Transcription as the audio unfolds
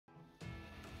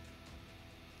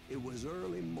It was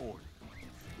early morning.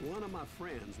 One of my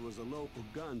friends was a local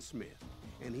gunsmith,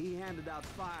 and he handed out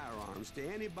firearms to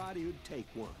anybody who'd take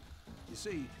one. You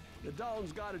see, the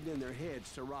Daltons got it in their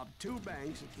heads to rob two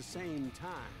banks at the same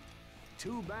time.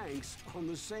 Two banks on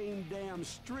the same damn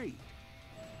street.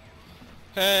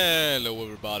 Hello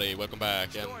everybody, welcome back,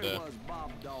 and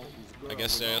I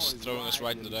guess they're was throwing us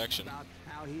right into the action. About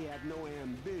how he had no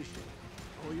ambition.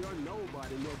 Oh, you're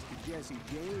nobody next to Jesse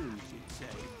James, she'd say.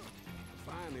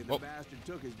 Finally, the bastard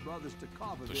took his brothers to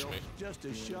Coffeyville just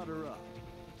to shut her up.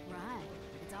 Right.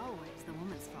 It's always the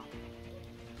woman's fault.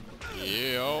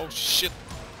 Yeah, oh shit.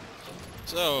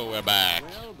 So, we're back.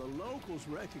 Well, the locals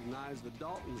recognized the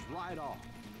Daltons right off.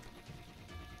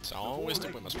 It's always the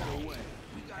women's fault.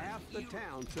 Half the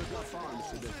town took up arms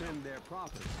to defend their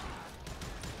property.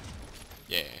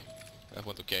 Yeah, that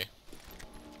went okay.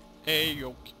 Hey,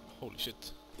 yo. Holy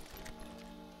shit.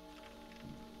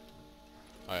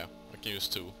 Oh yeah, I can use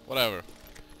two. Whatever.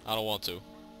 I don't want to.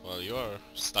 Well, you are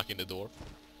stuck in the door.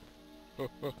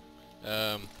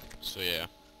 So yeah.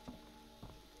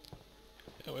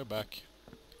 Yeah, we're back.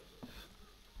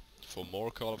 For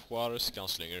more Call of Juarez,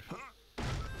 Gunslinger.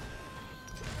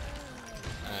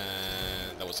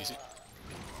 And that was easy.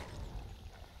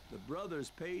 The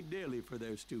brothers paid dearly for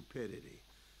their stupidity.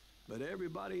 But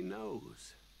everybody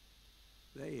knows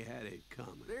they had it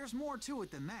coming. There's more to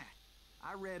it than that.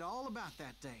 I read all about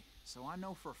that day, so I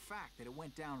know for a fact that it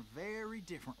went down very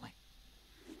differently.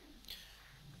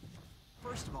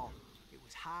 First of all, it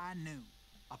was high noon.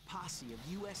 A posse of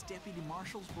U.S. deputy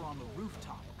marshals were on the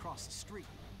rooftop across the street.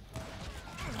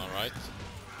 Alright.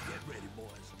 Get ready,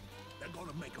 boys. They're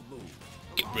gonna make a move.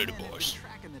 Get ready, boys.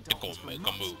 They're gonna make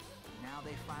a move. Now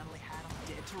they finally had them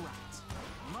dead to rights.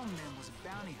 Among them was a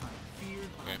bounty hunter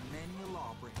feared by many a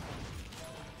lawbreaker.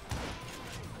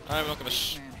 I'm not gonna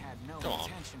come on,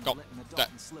 go. That.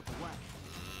 Slip away.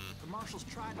 The marshals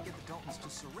tried to get the Daltons to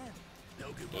surrender.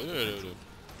 They'll give up. You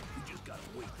just gotta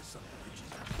wait for something to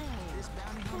just happen. This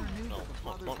bounty hunter knew that the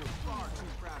brothers were far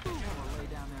too proud to ever lay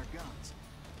down their guns.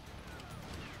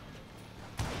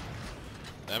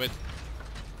 Damn it.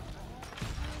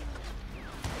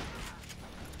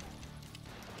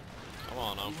 Come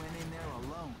on now. He went in there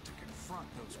alone to confront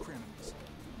those criminals.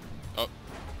 Oh.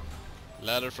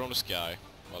 Ladder from the sky.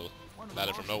 Well,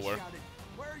 ladder from nowhere. Shouted,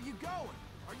 "Where are you going?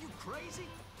 Are you crazy?"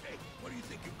 Hey, where do you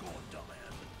think you're going,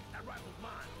 dumbass? That rifle's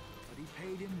mine. But he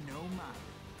paid him no mind.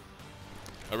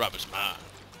 A rifle's mine.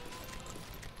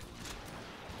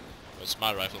 It's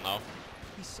my rifle now.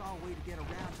 He saw a way to get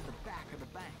around to the back of the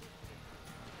bank.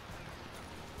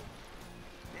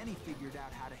 Then he figured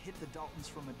out how to hit the Daltons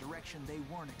from a direction they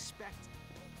weren't expecting.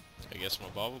 I guess from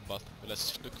above, but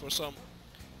let's look for some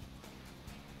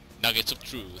nuggets of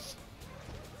truth.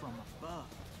 From above.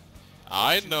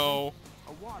 I know.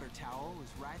 A water tower was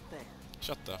right there.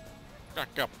 Shut the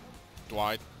fuck up,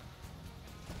 Dwight.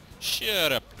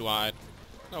 Shut up, Dwight.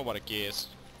 Nobody cares.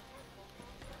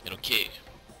 You don't care.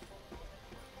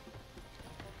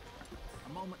 A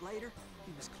moment later,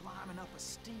 he was climbing up a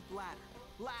steep ladder,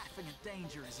 laughing at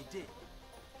danger as he did.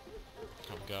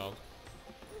 Oh god.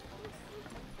 It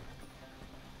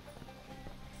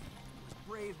was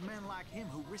brave men like him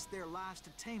who risked their lives to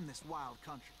tame this wild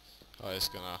country. Oh, it's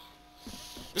gonna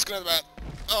be bad.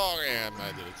 Oh yeah,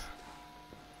 I did it.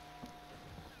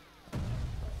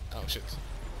 Oh shit.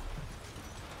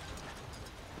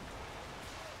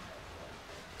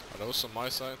 Are those on my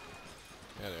side?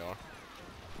 Yeah, they are.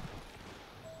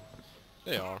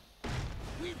 They are.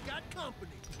 We've got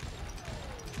company.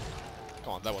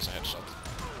 Come on, that was a headshot.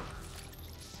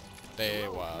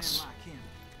 There was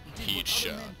heat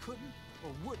shot. Men couldn't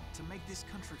or wouldn't to make this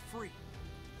country free.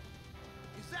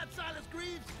 Is that Silas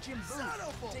Greaves? Jim Booth, Son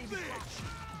of a David bitch! Fox,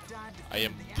 who died I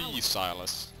am defending the Alamo.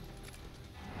 Silas.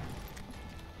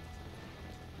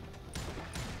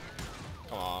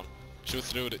 Come on, shoot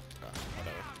through the.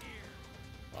 Whatever.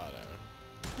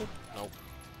 Nope.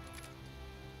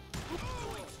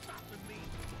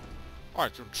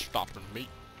 Aren't you stopping me?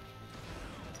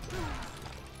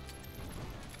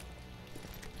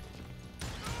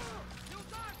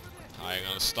 I ain't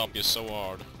gonna stop you so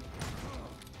hard.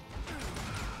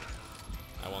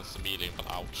 I want the melee, but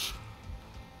ouch.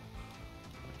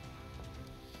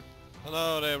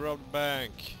 Hello, they robbed the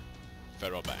bank.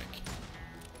 Federal Bank.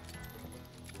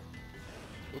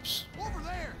 Oops. Over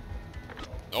there!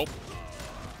 Nope.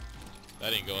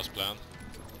 That didn't go as planned.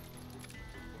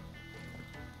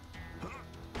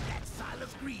 That's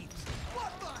Silas Greaves.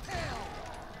 What the hell?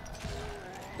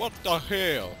 What the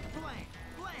hell?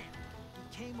 Blam!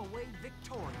 He came away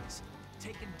victorious,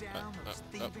 taking down those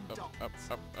thieving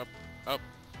Daltons. Up.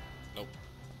 Nope.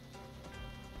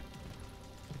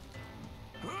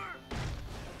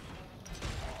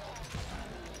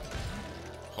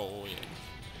 Oh yeah.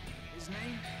 His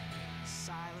name?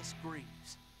 Silas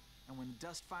Greaves. And when the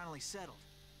dust finally settled,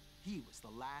 he was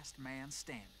the last man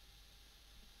standing.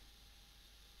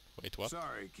 Wait, what?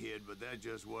 Sorry, kid, but that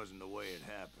just wasn't the way it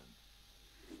happened.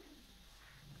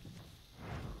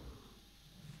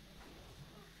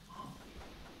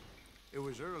 It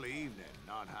was early evening,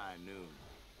 not high noon.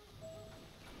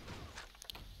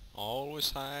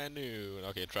 Always high noon.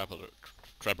 Okay, Trapper!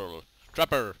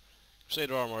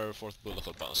 Crusader armor, 4th bullet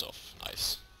will bounce off.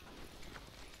 Nice.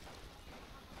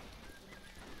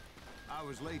 I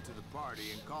was late to the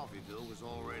party and Coffeyville was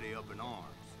already up in arms.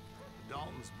 The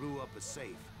Daltons blew up a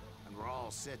safe and were all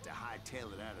set to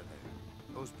hightail it out of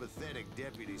there. Those pathetic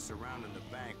deputies surrounding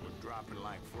the bank were dropping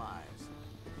like flies.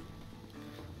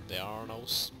 They are no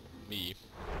me.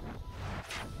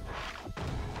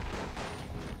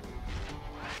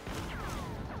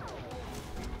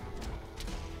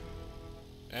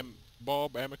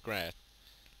 Bob Emigrat.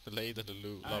 The lady, the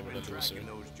I've lover, been the loser. tracking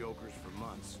those jokers for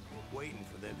months, waiting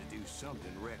for them to do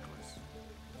something reckless.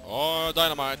 Oh,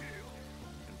 dynamite!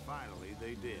 And finally,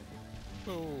 they did.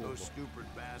 Oh. Those stupid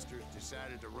bastards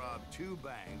decided to rob 2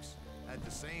 banks at the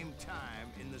same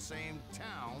time in the same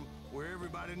town where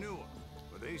everybody knew them.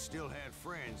 But they still had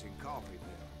friends in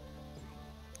Coffeyville.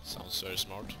 Sounds very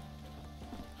smart.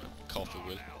 Coffee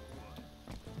will.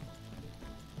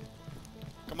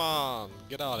 Come on,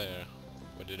 get out of here.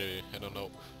 What did I don't know.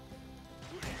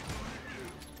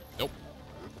 Nope.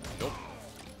 Nope.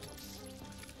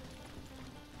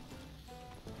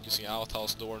 Using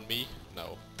outhouse door on me?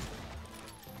 No.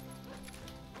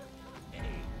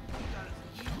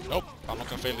 Nope, I'm not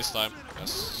gonna fail this time.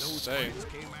 Yes, Those say. kids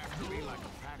came after me like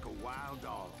a pack of wild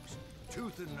dogs,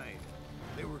 tooth and nail.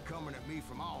 They were coming at me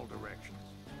from all directions.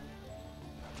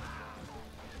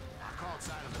 I caught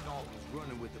sight of the Daltons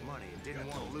running with the money and didn't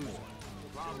want to lose it.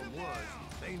 The problem was,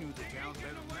 they knew the town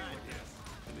better than I did.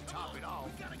 And to top it off,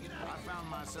 I found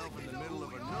myself in the middle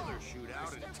of another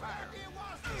shootout entirely.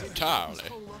 Entirely.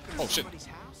 Oh shit. No,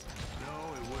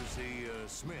 it was the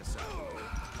Smiths out there.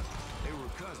 They were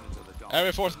cousins of the Daltons.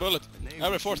 Every 4th bullet. And they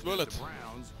Every were 4th shooting at bullet. the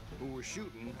Browns, who were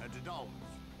shooting at the Daltons.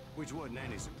 Which wasn't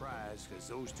any surprise, because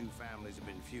those 2 families have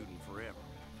been feuding forever.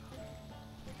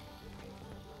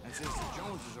 And since the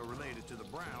Joneses are related to the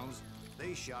Browns,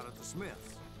 they shot at the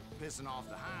Smiths, pissing off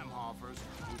the Heimhoffers,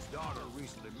 whose daughter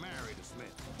recently married a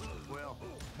Smith. Well,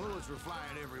 bullets were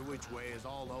flying every which way as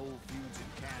all the old feuds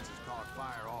in Kansas caught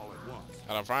fire all at once.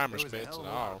 Out of farmer's There was a pits. hell of a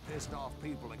lot No. of pissed off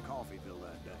people in Coffeyville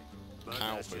that day. But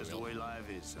that's just the way life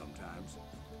is sometimes.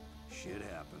 Shit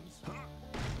happens.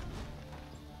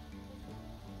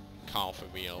 Coffee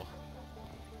wheel.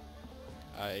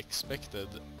 I expected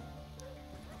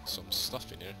some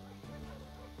stuff in here.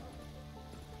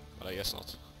 But I guess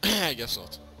not. I guess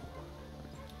not.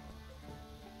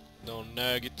 No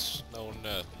nuggets, no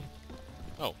nothing.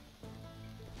 Oh.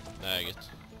 Nugget.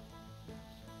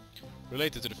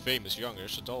 Related to the famous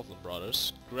youngers, the Dalton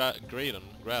brothers, Graydon,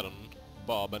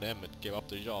 Bob and Emmett gave up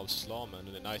their jobs as lawmen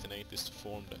in the 1980s to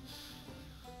form the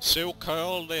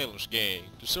so-called Dale's Gang.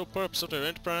 The sole purpose of their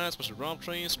enterprise was to rob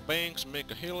trains, banks, and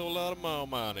make a hell of a lot of more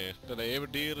money than they ever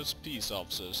did as peace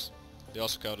officers. They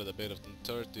also counted a bit of the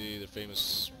 30 the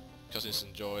famous cousins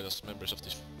enjoyed as members of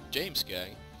the James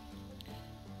Gang.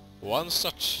 One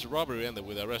such robbery ended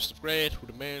with the arrest of Gray,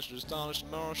 who managed to astonish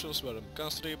the marshals were in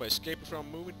custody by escaping from a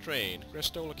moving train. Gray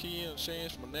stole a key and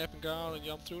change from a napping guard and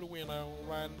jumped through the window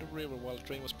right in the river while the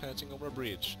train was passing over a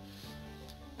bridge.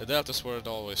 The Deltas weren't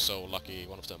always so lucky,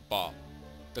 one of them, Bob,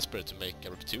 desperate to make a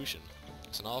reputation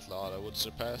as an outlaw that would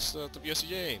surpass that of Jesse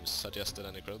James, suggested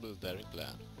an incredibly daring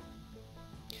plan.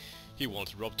 He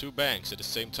wanted to rob 2 banks at the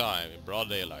same time in broad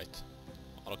daylight.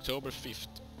 On October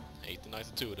 5th,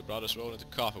 1892, the brothers rode into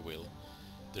Coffeyville,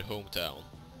 their hometown.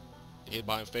 They hid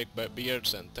behind fake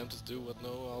beards and attempted to do what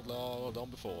no outlaw had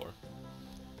done before.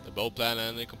 The bold plan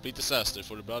ended in complete disaster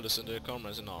for the brothers and their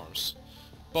comrades in arms.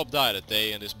 Bob died that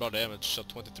day, and his brother Emmett, shot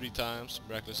 23 times,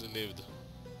 miraculously lived.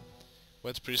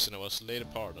 Went to prison and was later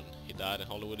pardoned. He died in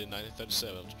Hollywood in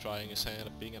 1937 after trying his hand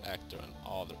at being an actor, an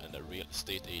author, and a real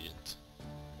estate agent.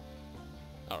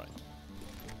 Alright.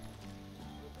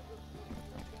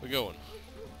 We're going.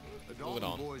 The Moving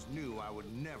Dalton on. boys knew I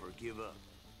would never give up.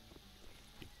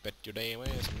 You bet your damn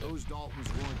ass. Those Daltons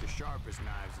weren't the sharpest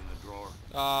knives in the drawer.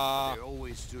 They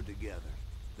always stood together.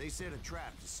 They set a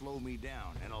trap to slow me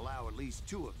down and allow at least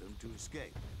 2 of them to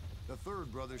escape. The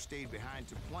 3rd brother stayed behind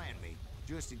to plant me,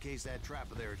 just in case that trap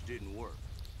of theirs didn't work.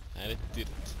 And it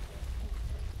didn't.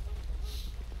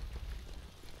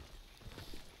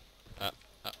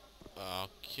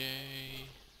 Okay.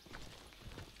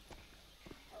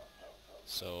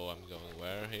 So I'm going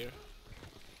where here?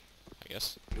 I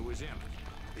Yes. It was Emmett,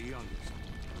 the youngest,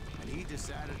 and he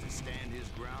decided to stand his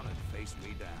ground and face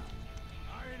me down.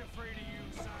 I ain't afraid of you,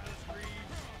 Silas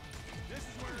Greaves. This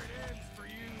is where it ends for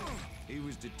you. He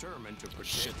was determined to protect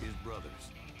shit. his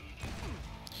brothers.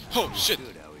 Oh shit!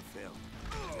 Good how he felt.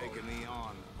 Taking me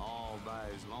on all by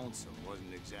his lonesome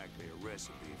wasn't exactly a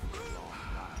recipe for a long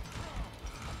time.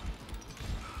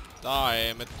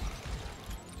 Damn it.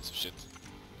 Piece of shit.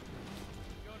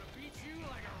 Gonna beat you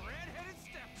like a red-headed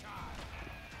stepchild.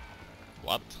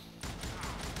 What?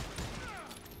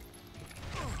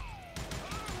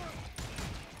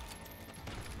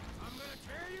 I'm gonna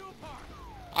tear you apart.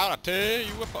 I'm gonna tear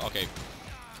you apart. Okay.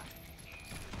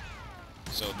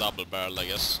 So double barrel, I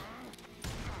guess.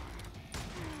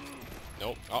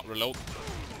 Nope. Oh, reload.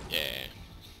 Yeah.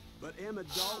 But Emmett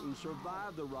Dalton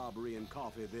survived the robbery in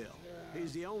Coffeyville.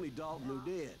 He's the only Dalton who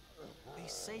did. They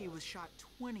say he was shot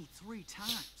 23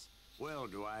 times. Well,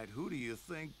 Dwight, who do you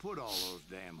think put all those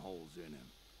damn holes in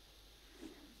him?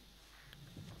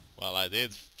 Well, I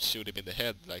did shoot him in the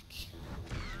head like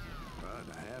But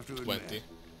I have to 20. admit,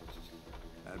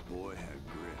 that boy had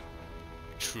grit.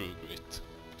 True grit.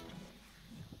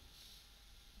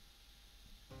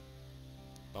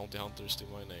 Bounty Hunter is still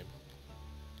my name.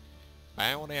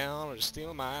 Bounty Hunter is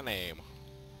still my name.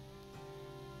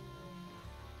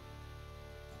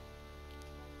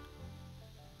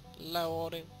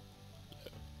 Loading.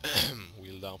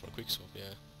 Wheel down for a quick swap,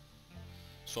 yeah.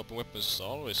 Swapping weapons is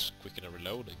always quicker than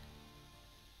reloading.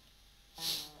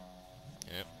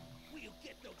 Yeah.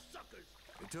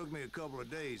 It took me a couple of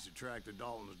days to track the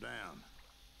Daltons down.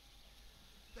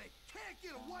 They can't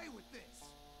get away with this.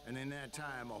 And in that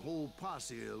time, a whole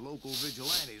posse of local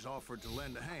vigilantes offered to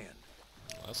lend a hand.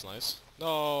 Well, that's nice.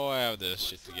 No, I have this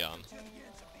shit again.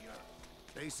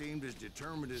 They seemed as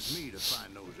determined as me to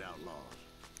find those outlaws.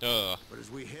 Duh. But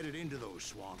as we headed into those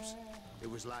swamps,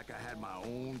 it was like I had my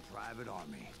own private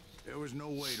army. There was no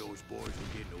way those boys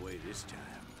were getting away this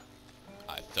time.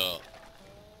 I thought.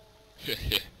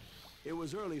 It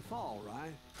was early fall,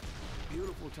 right?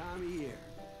 Beautiful time of year.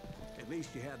 At least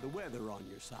you had the weather on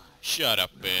your side. Shut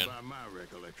up, Ben. By my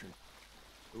recollection,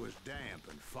 it was damp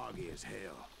and foggy as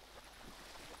hell.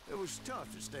 It was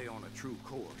tough to stay on a true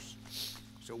course,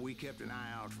 so we kept an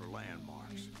eye out for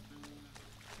landmarks.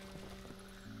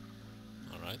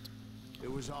 Alright.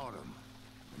 It was autumn.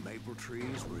 The maple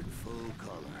trees were in full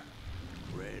color,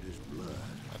 red as blood.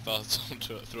 I thought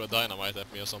someone threw a dynamite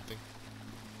at me or something.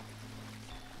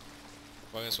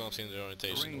 Well, I guess I've seen the The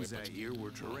orientation. rains that year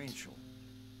were torrential,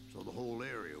 so the whole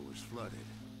area was flooded.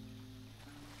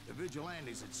 The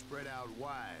vigilantes had spread out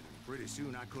wide, and pretty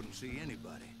soon I couldn't see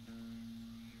anybody.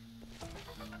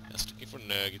 Just looking for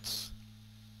nuggets.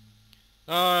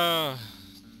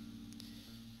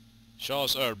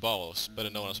 Charles Earl Bowles, better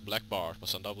known as Black Bart,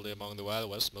 was undoubtedly among the Wild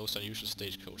West's most unusual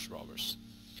stagecoach robbers.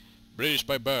 British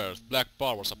by birth, Black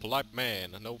Bart was a polite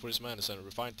man, known for his manners and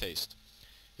refined taste.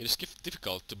 It is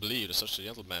difficult to believe that such a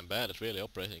gentleman bandit really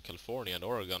operated in California and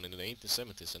Oregon in the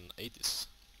 1870s and 80s.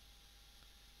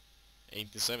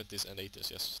 1870s and 80s,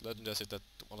 yes. Legend has it that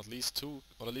on at least two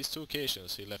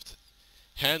occasions he left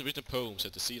handwritten poems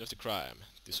at the scene of the crime.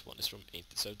 This one is from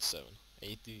 1877.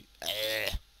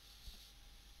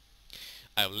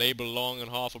 I have labored long and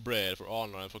hard for bread, for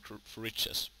honor and for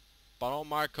riches. But on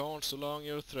my corn so long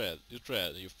you tread,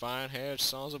 you fine-haired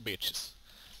sons of bitches.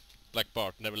 Black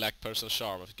Bart never lacked personal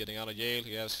charm. After getting out of jail,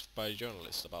 he asked by a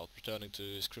journalist about returning to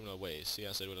his criminal ways. He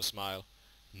answered with a smile,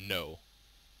 "No.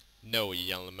 No, ye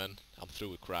gentlemen, I'm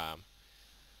through with crime."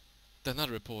 Then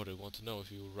another reporter wanted to know if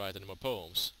he would write any more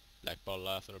poems. Black Bart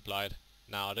laughed and replied,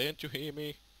 "Now, didn't you hear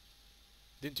me?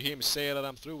 Didn't you hear me say that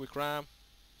I'm through with crime?"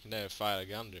 He never fired a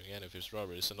gun during any of his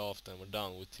robberies, and often were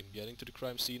done with him getting to the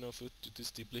crime scene on foot with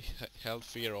his deeply held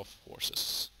fear of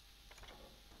horses.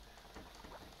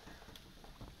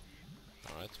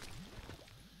 Alright.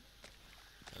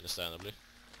 Understandably.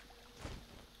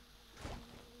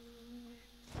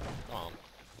 Come on.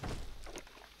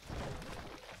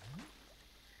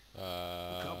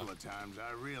 A couple of times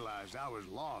I realized I was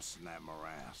lost in that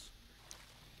morass.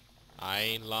 I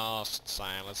ain't lost,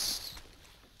 Silas.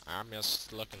 I'm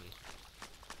just looking.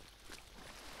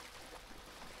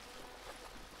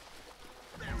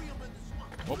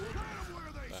 Oh.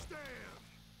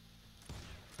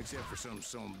 Except for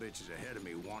some bitches ahead of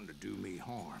me wanting to do me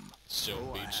harm.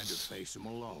 So I had to bitches. face them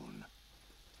alone.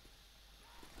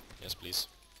 Yes, please.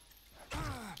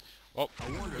 Oh, I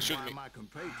wondered shoot why me. my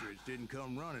compatriots didn't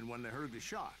come running when they heard the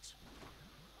shots.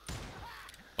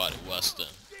 But it was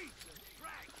them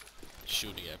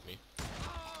shooting at me.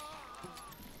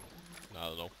 I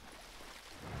don't know.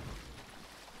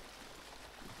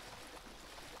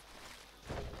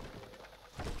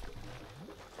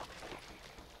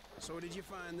 So did you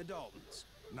find the Daltons?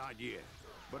 Not yet,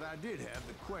 but I did have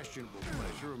the questionable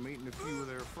pleasure of meeting a few of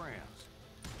their friends.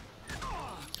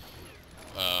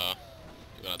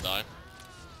 You gonna die?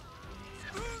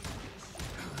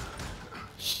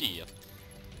 Shit.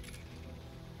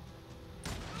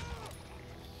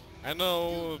 I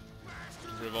know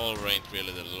revolver ain't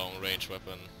really the long range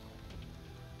weapon.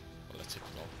 Well, let's hit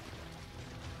it all.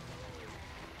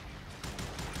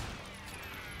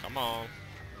 Come on.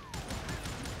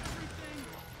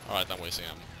 Alright, I'm wasting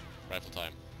ammo. Rifle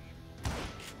time.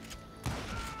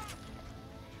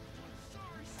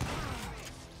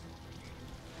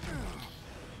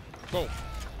 Boom.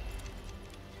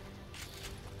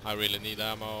 I really need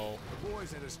ammo. The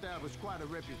boys had established quite a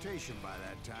reputation by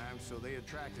that time, so they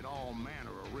attracted all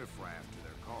manner of riffraff to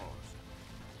their cause.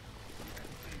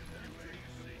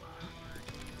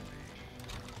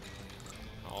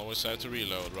 I always have to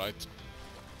reload, right?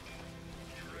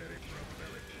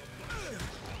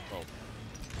 Oh.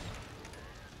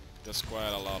 There's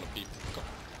quite a lot of people.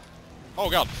 Oh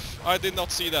god! I did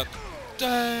not see that!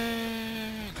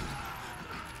 Dang!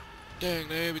 Dang,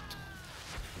 damn it!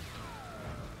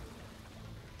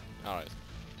 Alright.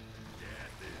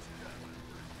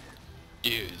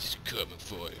 Is coming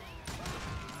for you.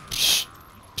 Psst,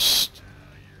 psst.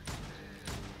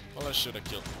 Well, I should have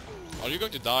killed. Are you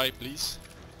going to die, please?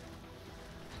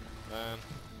 Man.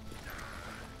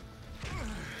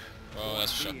 Oh,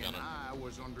 that's a He and shotgunner. I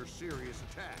was under serious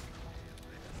attack.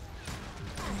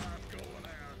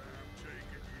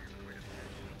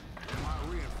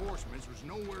 My reinforcements was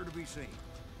nowhere to be seen.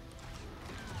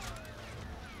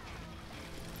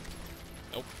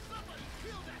 Nope.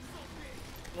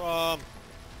 Run!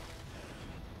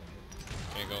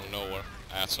 Ain't going nowhere,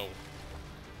 asshole.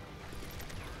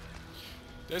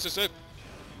 This is it!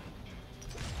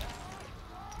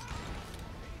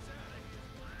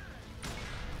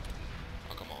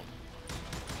 Oh, come on.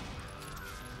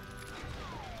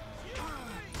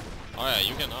 Oh yeah,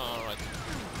 you can, alright.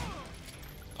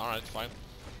 Alright, fine.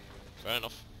 Fair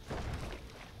enough.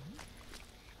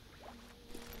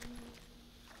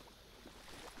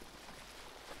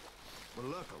 But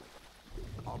luckily,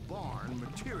 a barn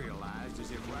materialized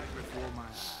as if right before my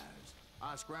eyes.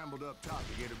 I scrambled up top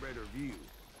to get a better view.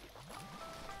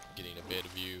 Getting a better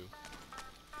view.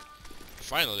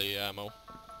 Finally, ammo.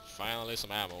 Finally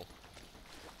some ammo.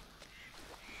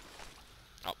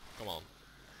 Oh, come on.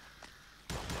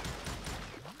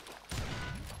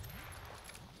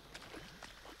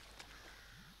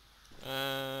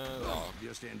 Oh.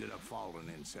 Just ended up falling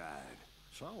inside.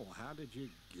 So, how did you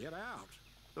get out?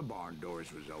 The barn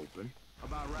doors was open.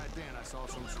 About right then, I saw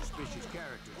some suspicious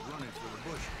characters running through the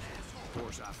bushes. Of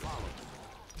course, I followed them.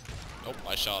 Nope,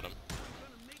 I shot him.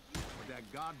 But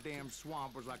that goddamn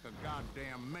swamp was like a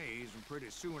goddamn maze, and pretty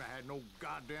soon I had no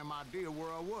goddamn idea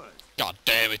where I was. God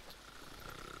damn it!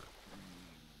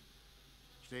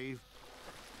 Steve?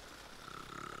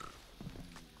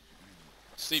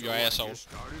 Steve, you So I asshole. just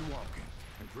started walking,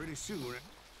 and pretty soon...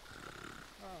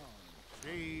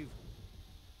 Steve?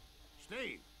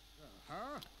 Steve?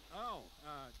 Huh? Oh,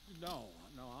 no,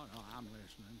 I'm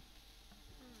listening.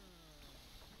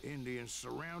 Indians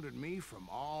surrounded me from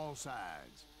all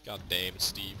sides. God damn it,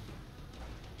 Steve.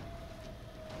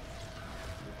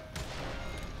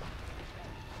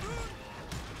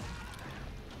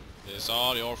 It's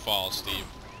all your fault, Steve.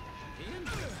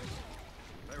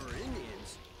 They were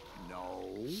Indians.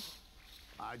 No.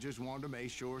 I just wanted to make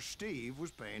sure Steve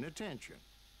was paying attention.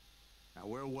 Now,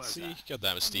 where was See, I? God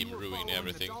damn it, Steve, You were ruining following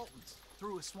everything. The Daltons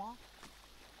through a swamp?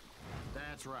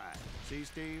 That's right. See,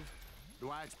 Steve?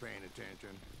 Dwight's paying attention.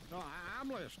 No, I'm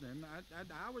listening.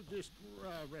 I was just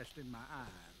resting my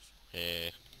eyes. Yeah,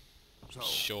 So,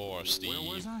 sure, where Steve.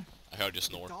 was I? I heard you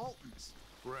snore. Daltons.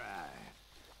 Right.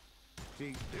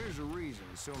 See, there's a reason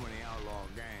so many outlaw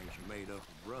gangs are made up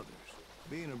of brothers.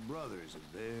 Being a brother is a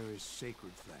very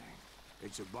sacred thing.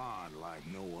 It's a bond like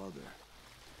no other.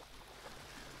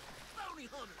 Bounty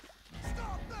hunter!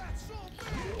 Stop that, son!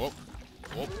 Whoop,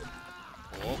 whoop,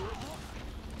 whoop.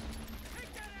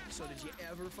 So did you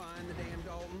ever find the damn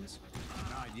Daltons?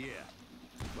 Not yet.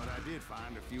 But I did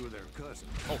find a few of their cousins.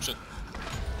 Oh shit.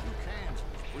 In Kansas,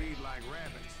 breed like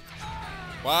rabbits.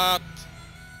 What?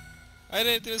 I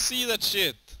didn't even see that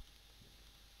shit.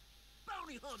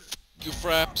 Bounty hunter! You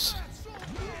fraps. That son!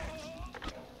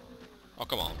 Oh,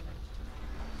 come on.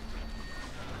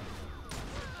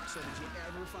 So did you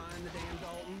ever find the damn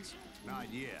Daltons?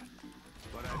 Not yet.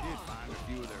 But I did find a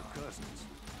few of their cousins.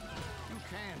 In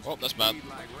Kansas, Oh, that's bad. breed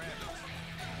like rabbits.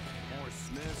 More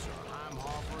Smiths or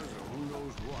Heimhoffers or who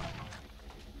knows what.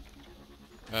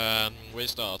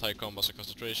 Waste out, high combos and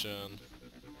concentration.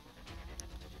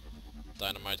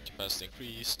 Dynamite capacity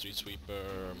increase, street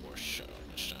sweeper, more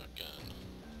shotgun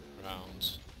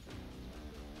rounds.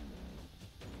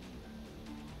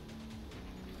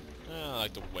 I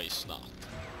like the waste knot.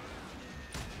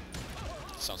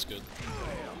 Sounds good.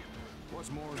 Well,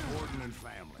 what's more important than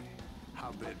family?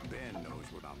 I bet Ben knows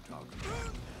what I'm talking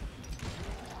about.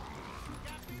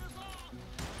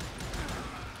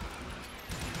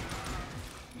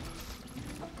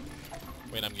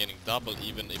 Wait, I'm getting double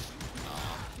even if...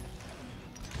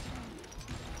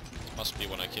 it must be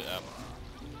when I kill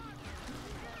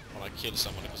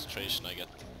someone in concentration I get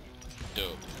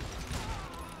double.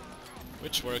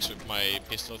 Which works with my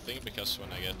pistol thing, because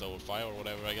when I get double fire or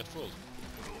whatever I get full.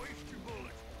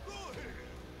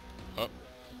 Oh,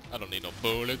 I don't need no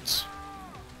bullets.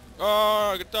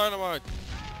 Oh, I got dynamite!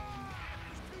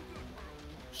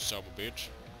 Son of a bitch.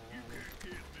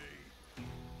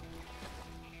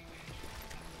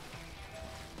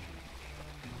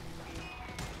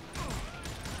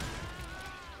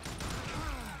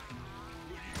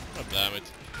 God damn it.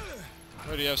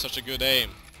 Why do you have such a good aim?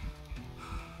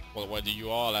 Well, why do you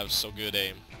all have so good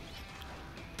aim?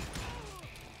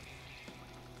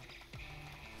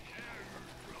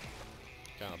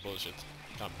 Kinda bullshit.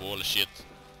 Kinda bullshit.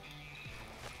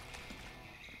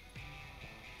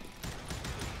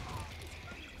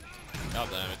 God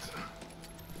damn it.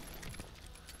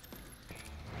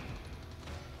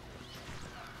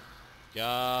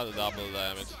 God double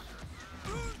damn it.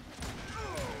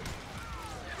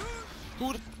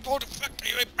 Who the fuck are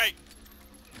you in me?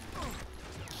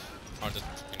 Aren't it,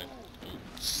 you know, you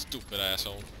stupid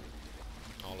asshole.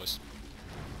 Always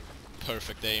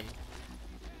perfect aim.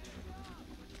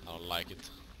 I don't like it.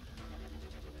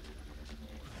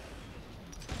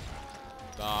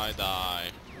 Die, die.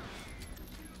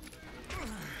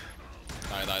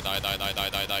 Die, die, die, die, die, die,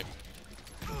 die, die.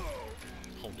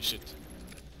 Holy shit.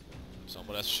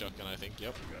 Somebody has a shotgun, I think,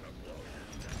 yep.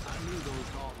 I knew those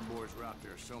Dalton boys were out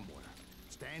there somewhere,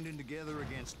 standing together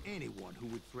against anyone who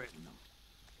would threaten them.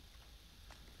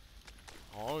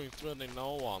 Oh, you're threatening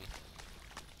no one.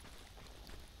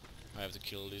 I have to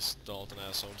kill these Dalton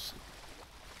assholes.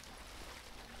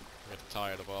 I get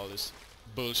tired of all this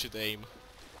bullshit aim.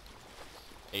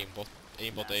 Aimbot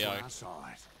That's AI. when I saw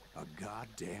it. A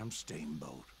goddamn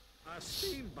steamboat. A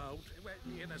steamboat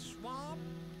in a swamp?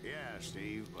 Yeah,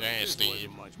 Steve. But Yeah, this Steve.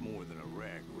 wasn't much more than a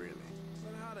wreck, really.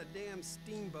 But how'd a damn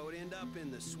steamboat end up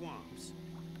in the swamps?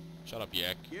 Shut up,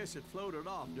 Yak. Guess it floated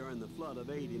off during the flood of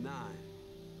 '89.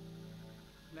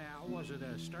 Now, was it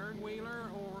a stern wheeler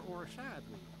or a side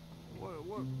wheeler?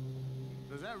 What?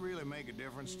 Does that really make a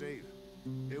difference, Steve?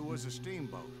 It was a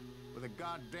steamboat with a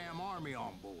goddamn army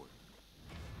on board.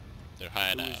 They're It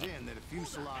hideout. was in that a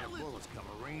fusillade of bullets come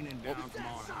raining down from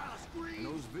on high. And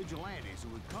those vigilantes who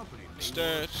accompanied me weren't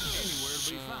anywhere to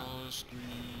be found.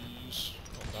 Squeeze.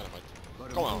 Oh, dynamite. But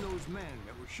Come among on. those men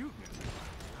that were shooting at me,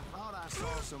 I thought I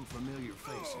saw some familiar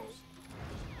faces.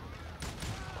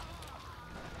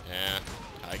 Yeah,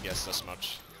 I guess as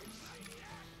much.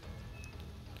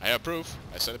 I have proof.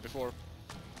 I said it before.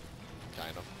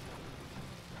 Kind of.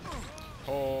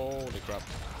 Holy crap.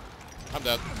 I'm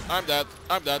dead. I'm dead.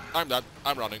 I'm dead. I'm dead.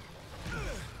 I'm running.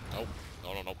 Nope.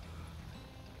 No, no, no.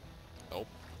 Nope.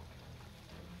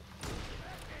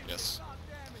 Yes.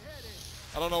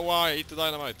 I don't know why I ate the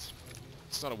dynamite.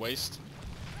 It's not a waste.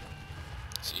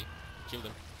 See? Killed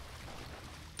him.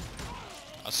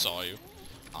 I saw you.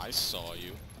 I saw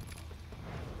you.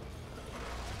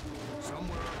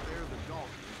 Somewhere up there, the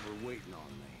Daltons were waiting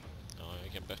on me. Oh,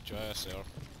 you can bet your ass there.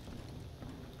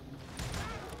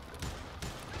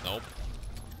 Nope.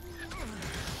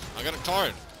 I got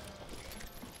tired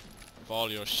of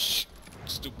all your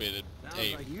stupid Sounds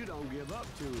aim. like you don't give up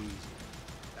too easy.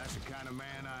 That's the kind of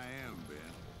man I am, Ben.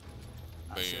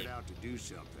 I Ben. set out to do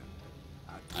something.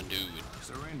 I do it.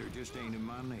 Surrender just ain't in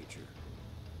my nature.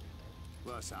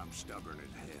 Plus, I'm stubborn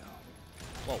as hell.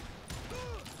 Whoa.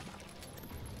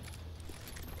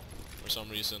 For some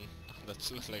reason,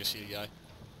 that looks like a shield guy.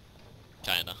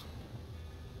 Kinda.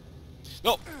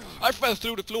 No! I fell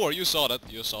through the floor! You saw that.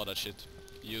 You saw that shit.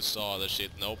 You saw that shit.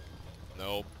 Nope.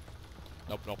 Nope.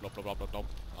 Nope, nope, nope, nope, nope, nope, nope.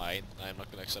 I'm not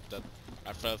gonna accept that.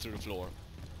 I fell through the floor.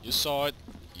 You saw it.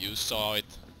 You saw it.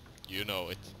 You know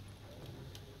it.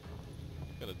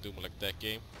 Gotta do more like that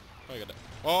game. I gotta...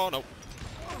 Oh, no.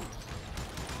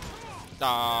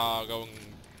 Ah, going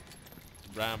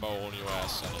Rambo on your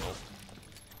ass. I don't know.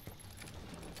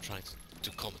 I'm trying to do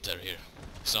commentary here.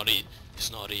 It's not easy. It's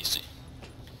not easy.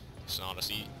 It's not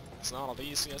as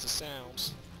easy as it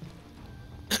sounds.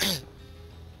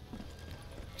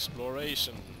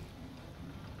 Exploration.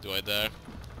 Do I dare?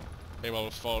 Maybe I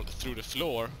will fall through the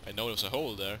floor. I know there's a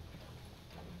hole there.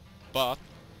 but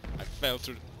I fell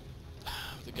through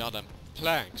the goddamn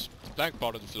planks. The plank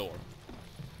part of the floor.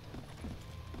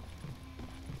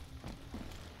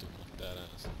 Do not that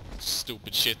ass.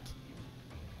 Stupid shit.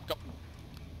 Go.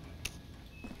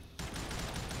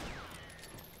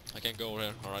 I can't go over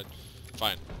here. Alright.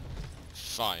 Fine.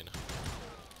 Fine.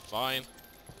 Fine.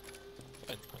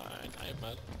 Fine. I am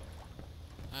mad.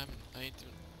 I ain't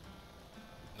even...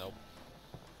 Nope.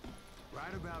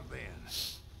 Right about then,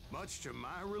 much to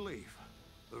my relief,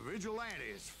 the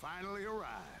vigilantes finally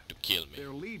arrived. To kill me. Their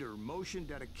leader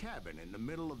motioned at a cabin in the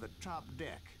middle of the top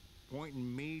deck,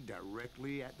 pointing me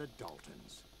directly at the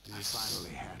Daltons. I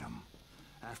finally had them,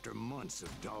 after months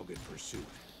of dogged pursuit.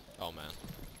 Oh man.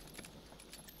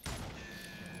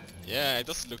 Yeah, it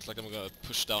does look like I'm gonna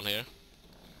push down here.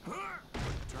 But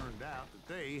it turned out that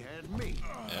they had me.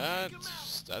 Yeah,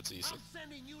 that's easy.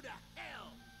 Sending you to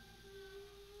hell.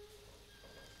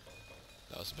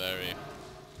 That was very...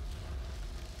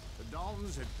 The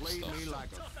Daltons had played me like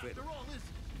a fiddle.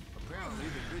 Apparently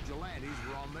the vigilantes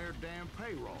were on their damn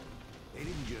payroll. They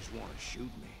didn't just want to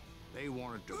shoot me. They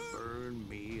wanted to burn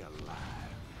me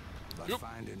alive. But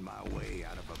finding my way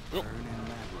out of a burning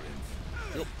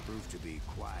labyrinth proved to be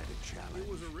quite a challenge. It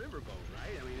was a riverboat,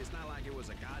 right? I mean, it's not like it was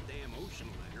a goddamn ocean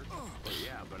liner.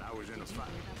 Yeah, but I was in a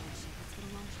fight. About that ship that's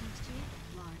gonna launch next year?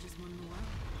 Largest one in the world.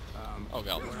 Oh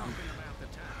god. We're talking about the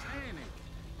Titanic.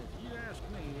 If you ask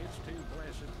me, it's too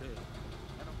blessed big.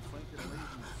 I don't think it'll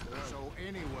even float. So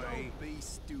anyway, Don't be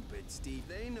stupid, Steve.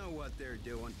 They know what they're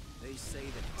doing. They say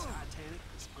that the Titanic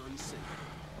is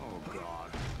unsinkable. oh God.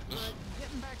 But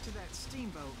getting back to that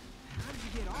steamboat, how did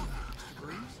you get off it, Mr.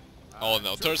 Greaves? Oh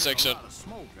no, third section. I took in a lot of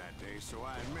smoke that day, so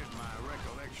I admit my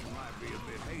recollection might be a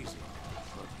bit hazy.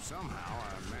 But somehow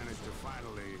I managed to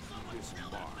finally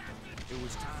disembark. It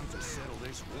was time to settle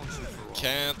this once and for all.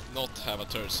 Can't not have a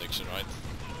third section, right?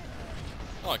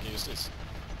 Oh, I can use this.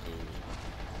 Cool.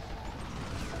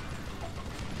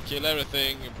 Kill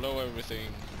everything, blow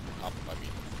everything up, I mean.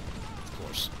 Of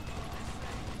course.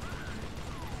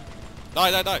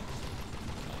 Die, die, die!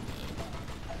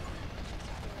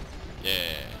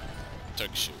 Yeah.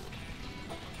 Turkey shoot.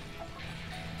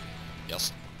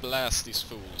 Just blast these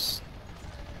fools.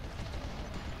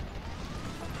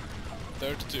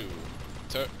 32.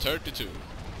 32.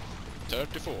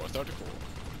 34. 34.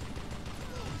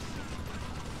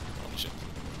 Holy shit.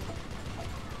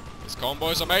 This combo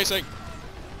is amazing!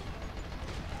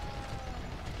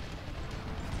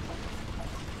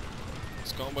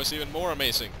 This combo is even more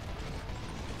amazing.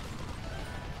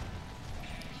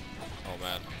 Oh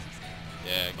man.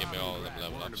 Yeah, give me all of them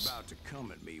level weren't ups. about to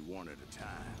come at me one at a time.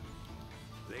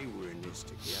 They were in this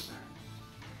together.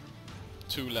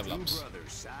 2 level Two ups.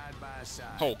 brothers side by side,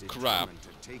 Oh, crap. determined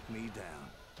to take me down.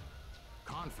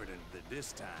 Confident that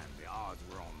this time the odds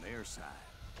were on their side.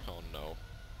 Oh no.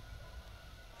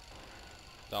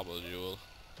 Double duel.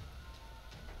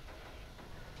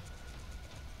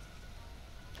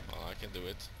 Oh, I can do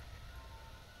it.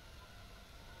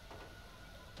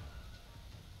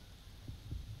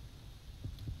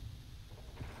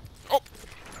 Oh!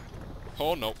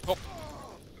 Oh no. Oh!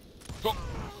 Oh!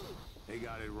 They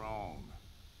got it wrong.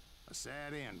 A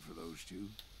sad end for those two.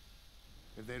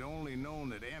 If they'd only known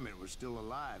that Emmett was still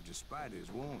alive despite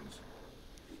his wounds.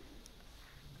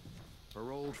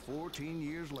 Paroled 14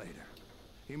 years later,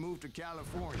 he moved to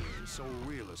California and sold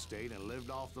real estate and lived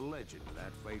off the legend of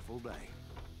that fateful day.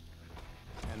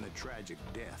 And the tragic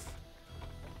death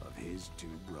of his 2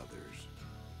 brothers.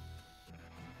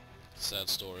 Sad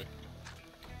story.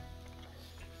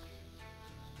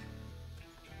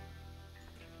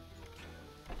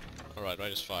 Alright,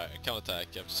 right is fire. Counterattack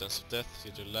after sense of death,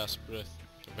 see your last breath.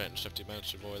 Revenge after you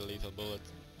manage to avoid a lethal bullet.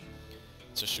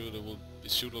 It's a shooter will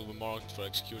be marked for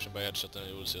execution by headshot and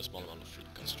you will see a small amount of free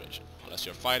concentration. Unless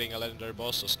you're fighting a legendary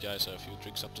boss, those guys have a few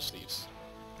tricks up the sleeves.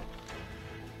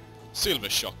 Silver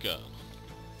shotgun.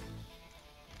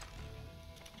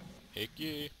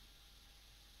 Hickey.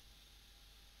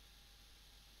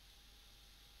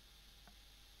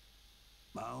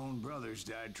 My own brothers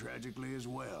died tragically as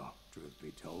well, truth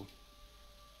be told.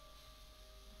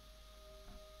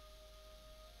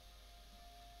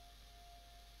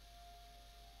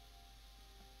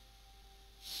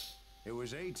 It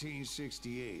was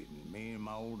 1868, and me and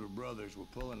my older brothers were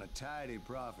pulling a tidy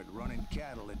profit running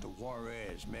cattle into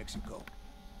Juarez, Mexico.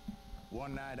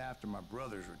 One night after my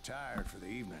brothers retired for the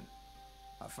evening,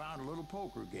 I found a little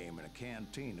poker game in a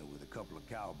cantina with a couple of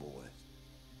cowboys.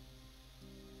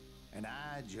 And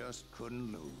I just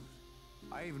couldn't lose.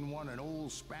 I even won an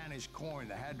old Spanish coin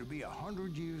that had to be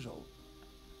 100 years old.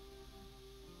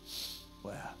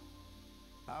 Well,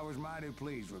 I was mighty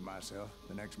pleased with myself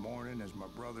the next morning as my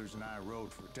brothers and I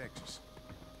rode for Texas.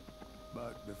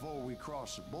 But before we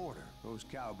crossed the border, those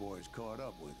cowboys caught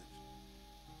up with us.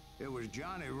 It was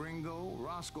Johnny Ringo,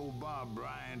 Roscoe Bob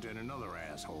Bryant, and another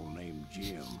asshole named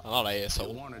Jim. Another They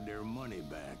asshole. wanted their money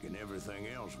back and everything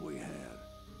else we had,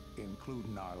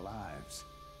 including our lives,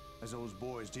 as those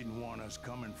boys didn't want us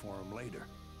coming for them later.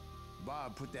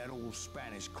 Bob put that old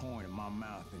Spanish coin in my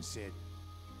mouth and said,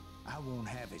 "I won't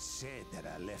have it said that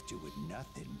I left you with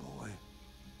nothing, boy."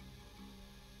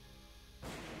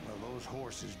 Well, those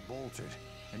horses bolted,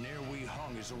 and there we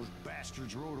hung as those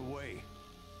bastards rode away.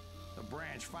 The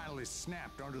branch finally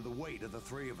snapped under the weight of the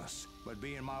three of us, but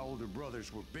being my older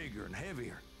brothers were bigger and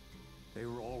heavier, they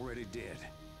were already dead.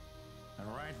 And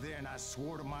right then I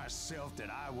swore to myself that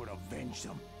I would avenge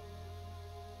them.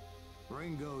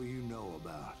 Ringo you know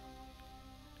about.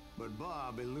 But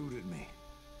Bob eluded me,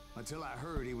 until I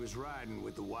heard he was riding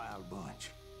with the Wild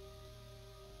Bunch.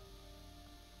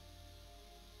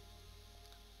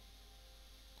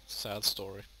 Sad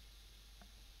story.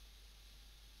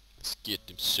 Let's get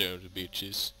them son of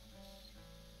bitches.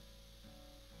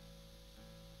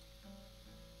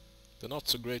 The not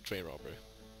so great train robbery.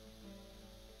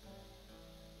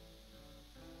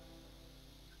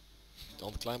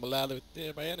 Don't climb a ladder with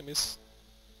nearby enemies.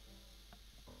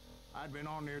 I'd been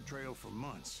on their trail for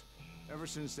months, ever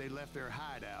since they left their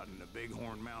hideout in the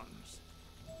Bighorn Mountains.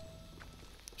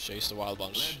 Chase the Wild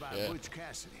Bunch. Led by Yeah. Butch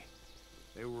Cassidy.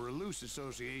 They were a loose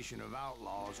association of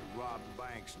outlaws who robbed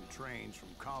banks and trains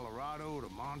from Colorado to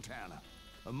Montana.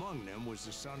 Among them was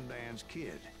the Sundance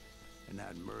Kid, and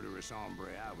that murderous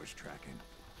hombre I was tracking,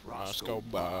 Roscoe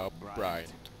Bob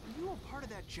Bryant. Were you a part of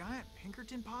that giant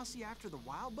Pinkerton posse after the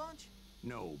Wild Bunch?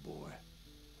 No, boy.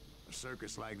 A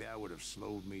circus like that would have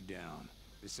slowed me down.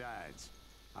 Besides,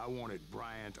 I wanted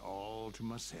Bryant all to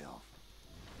myself.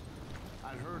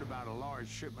 I'd heard about a large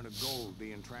shipment of gold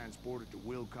being transported to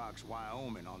Wilcox,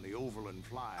 Wyoming on the Overland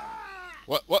Flyer.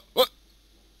 What?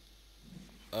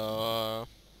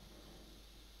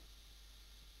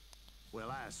 Well,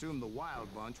 I assumed the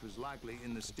Wild Bunch was likely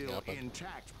in the still happened.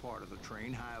 intact part of the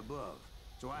train high above.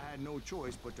 So I had no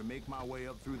choice but to make my way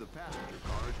up through the passenger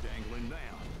cars dangling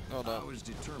down. Oh, no. I was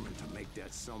determined to make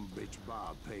that sumbitch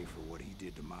Bob pay for what he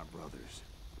did to my brothers.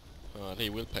 And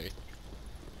he will pay.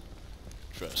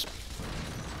 Trust me.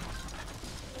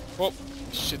 Oh,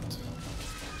 shit.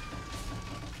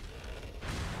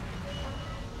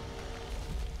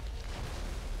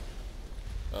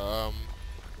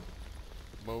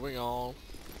 Moving on.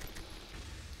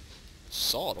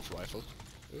 Sawed-off rifle.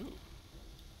 Ooh.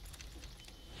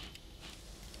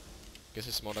 Guess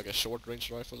it's more like a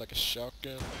short-range rifle, like a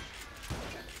shotgun.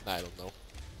 Nah, I don't know.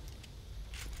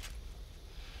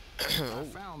 I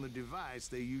found the device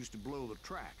they used to blow the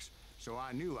tracks, so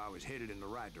I knew I was headed in the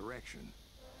right direction.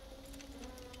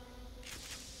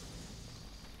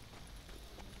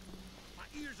 My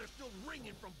ears are still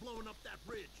ringing from blowing up that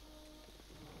bridge.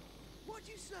 What'd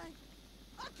you say?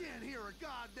 I can't hear a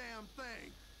goddamn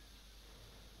thing.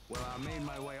 Well, I made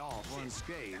my way off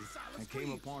unscathed and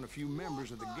came upon a few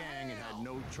members of the gang and had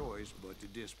no choice but to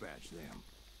dispatch them.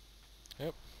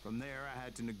 Yep. From there, I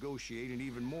had to negotiate an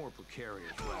even more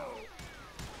precarious route.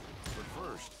 But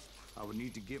first, I would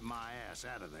need to get my ass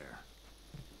out of there.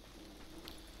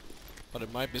 But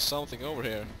it might be something over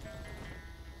here.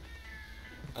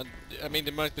 And I mean,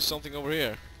 there might be something over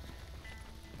here.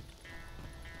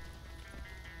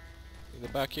 In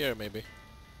the back here, maybe.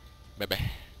 Maybe.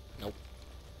 Nope.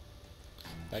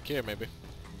 Back here, maybe.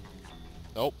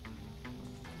 Nope.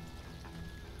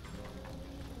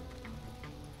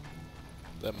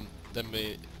 Them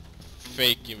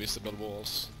fake invisible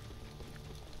walls.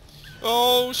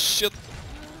 Oh shit! I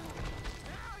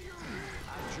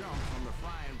jumped from the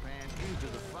frying pan into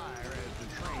the fire as the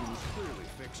train was clearly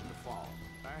fixing to fall.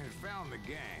 I had found the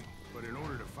gang, but in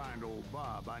order to find old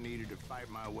Bob, I needed to fight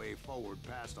my way forward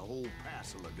past a whole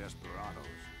passel of desperados.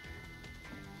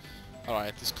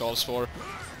 Alright, this calls for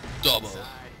double.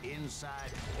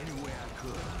 Inside, any way I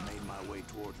could, I made my way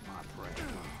towards my prey.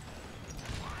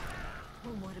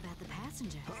 Well, what about the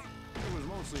passengers? It was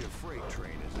mostly a freight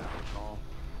train, as I recall.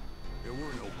 There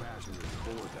were no passengers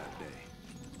aboard that day.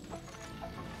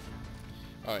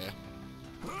 Oh yeah.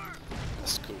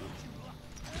 That's cool.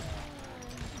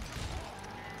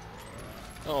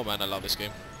 Oh man, I love this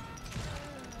game.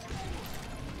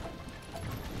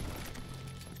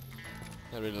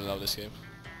 I really love this game.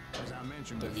 As I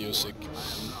mentioned The before, music. I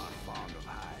am not fond of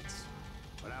heights.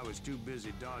 But I was too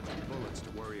busy dodging bullets to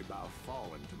worry about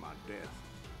falling to my death.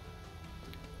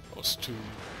 I was too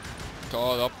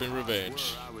caught up in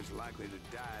revenge. Where I was likely to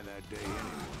die that day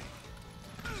anyway.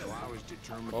 So I was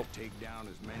determined to take down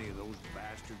as many of those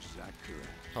bastards as I could.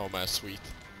 Oh man, sweet.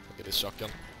 Look at this shotgun.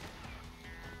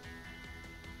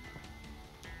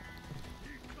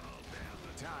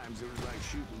 At times, it was like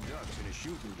shooting ducks in a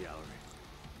shooting gallery.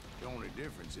 The only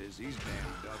difference is these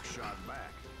damn ducks shot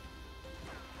back.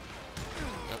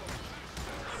 Yep.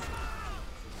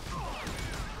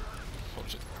 Holy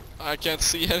shit. I can't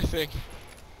see anything.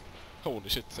 Holy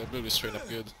shit, that blew this train up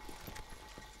good.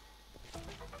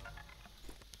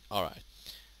 Alright.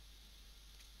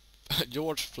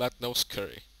 George Flat-Nosed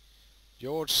Curry.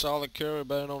 George Solid Curry,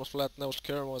 better known as Flat-Nosed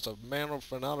Curry, was a man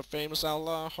of another famous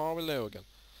outlaw, Harvey Logan.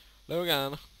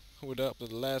 Logan, who adopted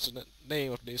the last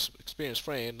name of this experienced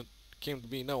friend, came to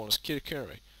be known as Kid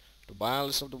Curry, the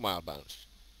wildest of the wild bunch.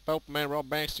 Both men robbed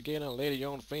banks together and later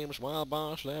joined the famous wild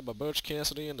bunch led by Butch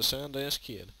Cassidy and the Sundance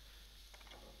Kid.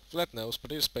 Flatnose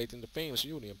participated in the famous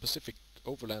Union Pacific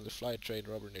overland flight trade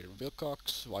robbery near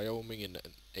Wilcox, Wyoming in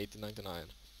 1899.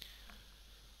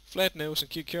 Flatnose and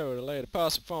Kid Curry later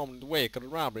passed a farm in the wake of the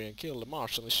robbery and killed the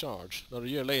marshal in charge. Another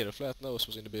year later, Flatnose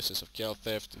was in the business of cattle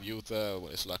theft in Utah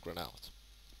when his luck ran out.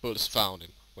 Police found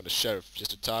him when the sheriff,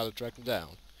 Mr. Tyler, tracked him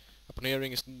down. Upon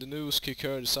hearing the news, Kid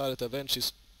Curry decided to avenge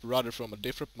his brother from a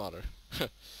different mother.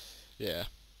 Yeah.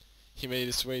 He made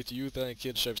his way to Utah and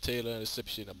killed Sheriff Taylor and his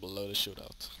deputy in a bloody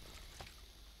shootout.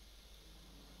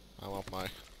 I want my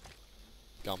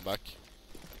gun back.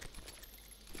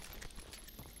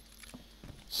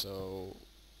 So,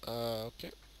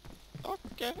 okay.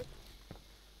 Okay.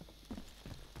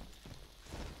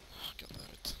 God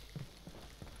damn it.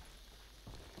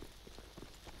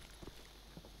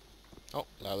 Oh,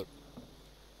 ladder.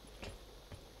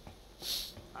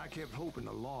 I kept hoping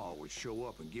the law would show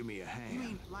up and give me a hand. You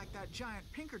mean like that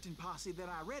giant Pinkerton posse that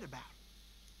I read about?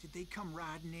 Did they come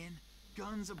riding in,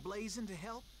 guns a-blazing to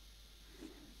help?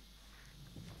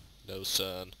 No,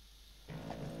 son.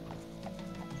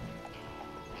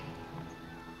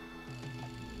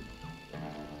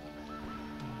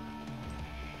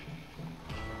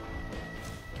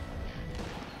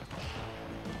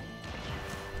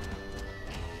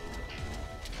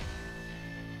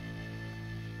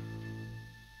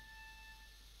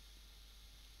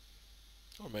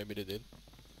 Or maybe they did.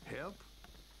 Help?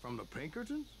 From the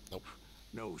Pinkertons? Nope.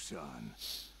 No, son.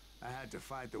 I had to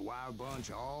fight the wild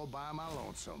bunch all by my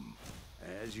lonesome,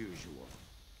 as usual.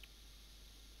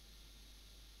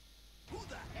 Who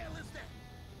the hell is that?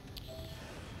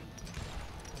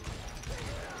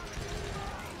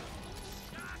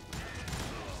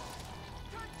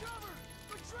 Take cover!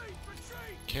 Retreat!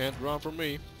 Retreat! Can't run from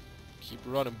me. Keep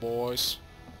running, boys.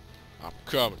 I'm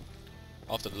coming.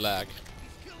 After the lag.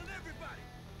 He's killing everybody!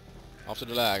 After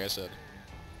the lag, I said.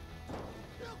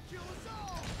 He'll kill us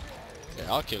all!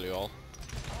 Yeah, I'll kill you all.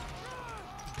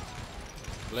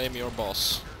 Blame your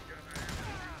boss.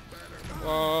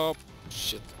 Oh,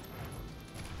 shit.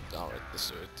 Alright,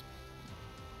 let's do it.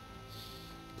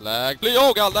 Lag.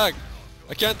 Oh god, lag!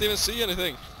 I can't even see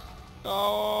anything.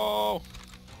 Oh!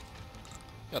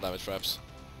 God damn it, Fraps.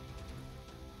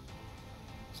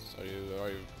 Are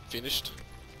you finished?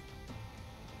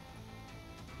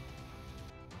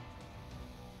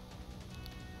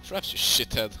 Fraps, you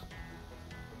shithead.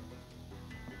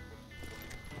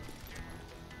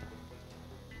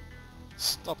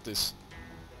 Stop this.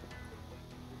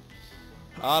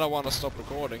 I don't want to stop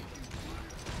recording.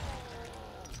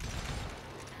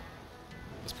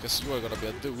 It's because you are gonna be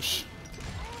a douche.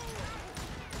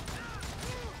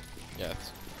 Yeah.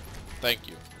 Thank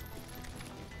you.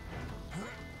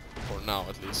 For now,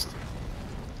 at least.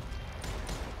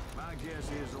 My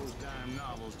guess is those dime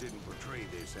novels didn't portray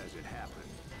this as it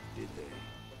happened, did they?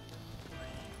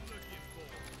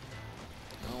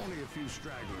 Only a few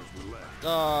stragglers were left.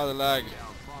 Ah, the lag.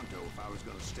 Down pronto if I was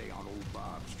gonna stay on old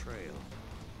Bob's trail.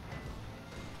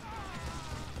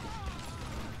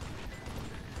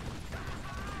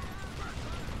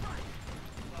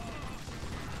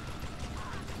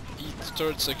 Eat the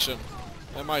third section.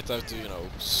 I might have to, you know,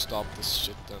 stop this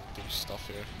shit and do stuff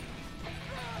here.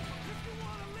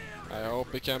 I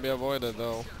hope it can be avoided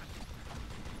though.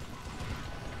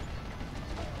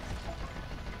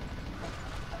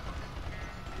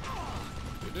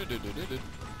 I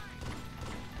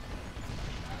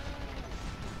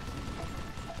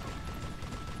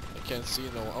can't see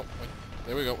no. Oh, wait.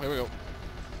 Here we go. Here we go.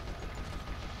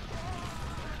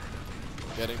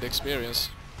 Getting the experience.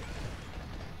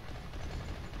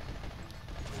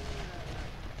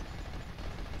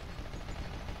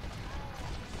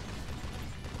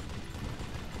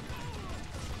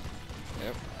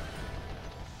 Yep.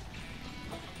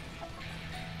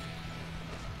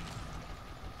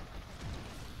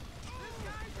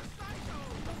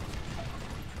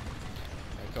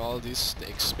 call this the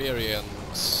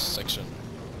experience section.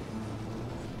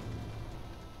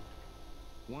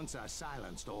 Once I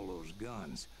silenced all those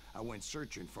guns, I went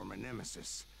searching for my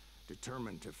nemesis,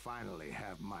 determined to finally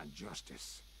have my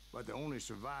justice. But the only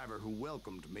survivor who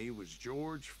welcomed me was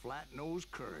George Flat-Nose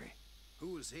Curry.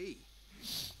 Who was he?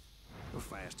 The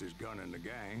fastest gun in the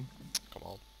gang. Come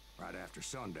on. Right after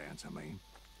Sundance, I mean.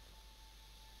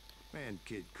 And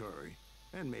Kid Curry.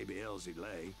 And maybe Elsie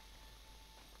Lay.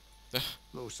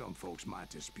 Though some folks might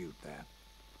dispute that.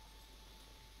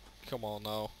 Come on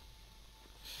now.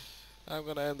 I'm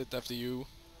gonna end it after you.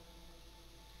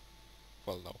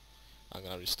 Well, no. I'm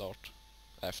gonna restart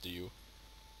after you.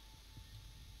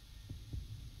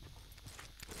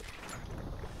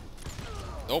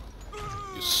 Nope.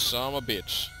 You son of a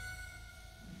bitch.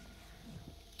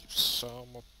 You son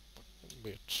of a fucking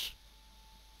bitch.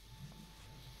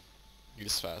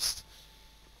 He's fast.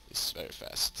 He's very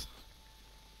fast.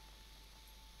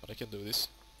 But I can do this.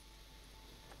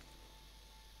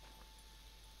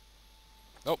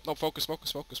 Nope, no, focus,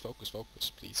 focus, focus, focus,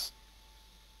 focus, please.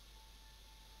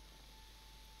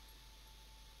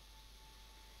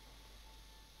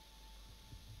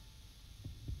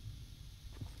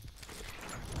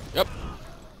 Yep.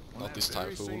 Not this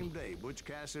time, fool. On that very same day, Butch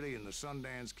Cassidy and the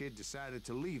Sundance Kid decided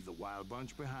to leave the Wild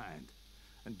Bunch behind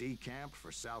and decamp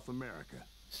for South America.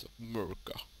 South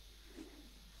America.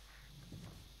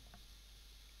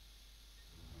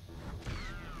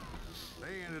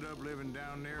 They ended up living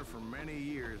down there for many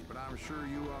years, but I'm sure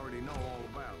you already know all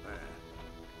about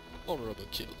that. Honorable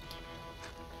killed.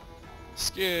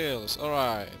 Skills,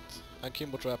 alright. I'm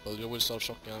Kimbo Trapple, you will start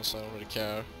shotguns, I don't really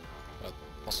care. But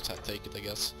must take it, I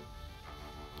guess.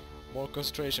 More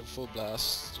concentration, full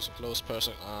blast, just a close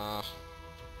person,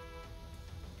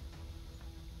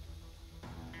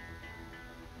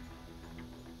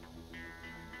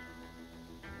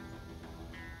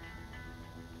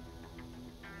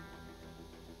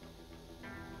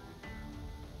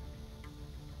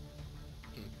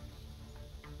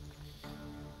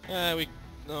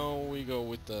 we go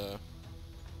with the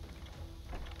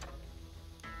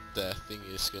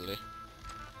thingy skilly.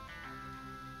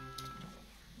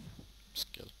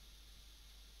 Skill.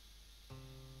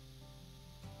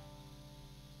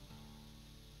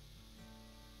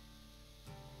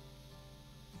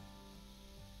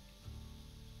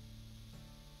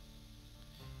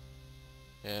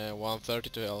 Yeah, 130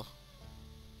 to L.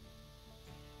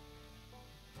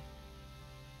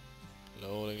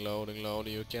 Loading, loading,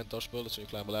 loading. You can't dodge bullets when you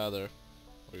climb a ladder.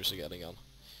 Or use a Gatling gun.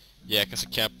 Yeah, cause I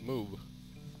can't move.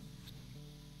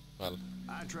 Well,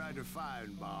 I tried to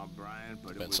find Bob Bryant,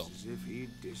 but it was as if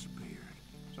he'd disappeared.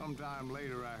 Sometime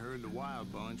later I heard the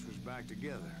Wild Bunch was back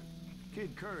together.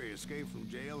 Kid Curry escaped from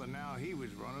jail and now he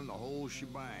was running the whole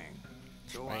shebang.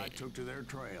 So I took to their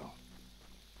trail.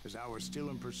 Cause I was still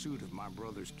in pursuit of my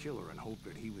brother's killer and hoped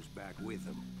that he was back with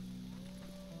him.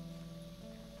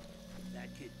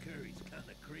 That Kid Curry's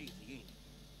kinda crazy, ain't he?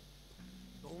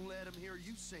 Don't let him hear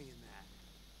you saying that.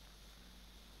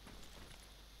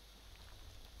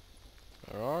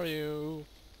 where are you?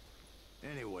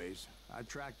 Anyways, I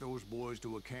tracked those boys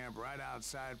to a camp right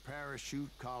outside Parachute,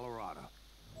 Colorado.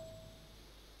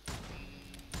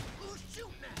 Who's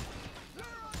shooting at?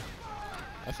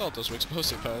 I thought those were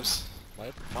explosive pairs.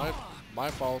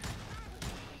 My fault.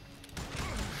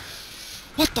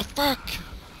 What the fuck?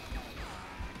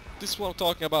 This is what I'm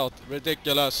talking about.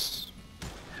 Ridiculous.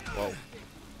 Whoa.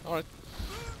 Alright.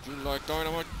 Do you like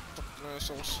dynamite? Fucking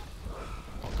assholes.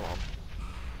 Oh, come on.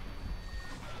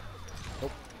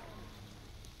 Nope.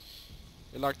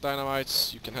 You like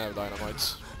dynamites? You can have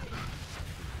dynamites.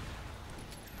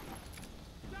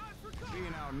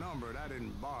 Being outnumbered, I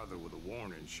didn't bother with a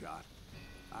warning shot.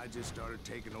 I just started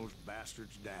taking those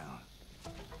bastards down.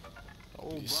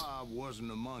 Old Bob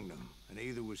wasn't among them, and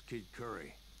neither was Kid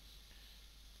Curry.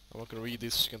 I'm not gonna read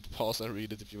this, you can pause and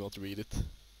read it if you want to read it.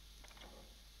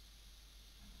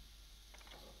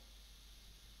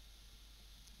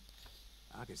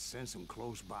 I could sense them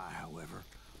close by, however,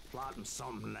 plotting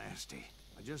something nasty.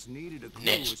 I just needed a clue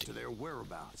as to their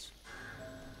whereabouts.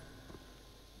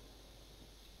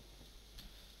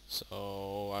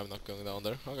 So, I'm not going down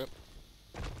there, okay.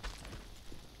 And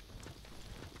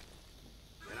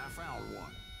I found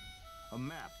one. A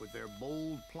map with their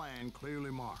bold plan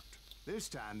clearly marked. This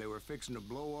time they were fixing to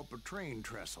blow up a train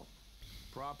trestle.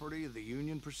 Property of the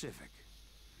Union Pacific.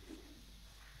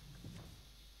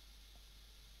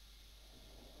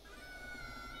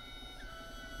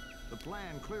 The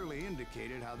plan clearly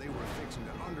indicated how they were fixing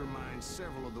to undermine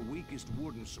several of the weakest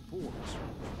wooden supports.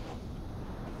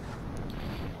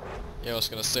 Yeah, I was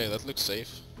gonna say, that looks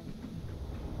safe.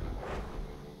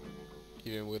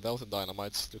 Even without the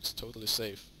dynamite, it looks totally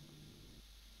safe.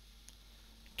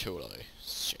 Totally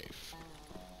safe.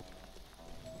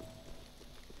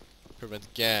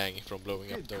 Prevent gang from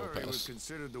blowing up Kid the Curry was overpass.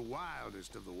 considered the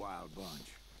wildest of the wild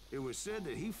bunch. It was said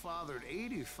that he fathered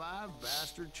 85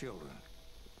 bastard children,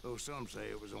 though some say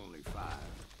it was only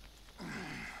 5.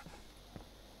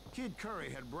 Kid Curry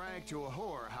had bragged to a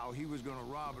whore how he was gonna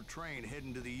rob a train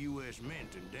heading to the U.S.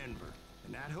 Mint in Denver.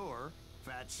 And that whore,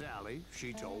 Fat Sally,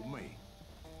 she told me.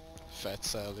 Fat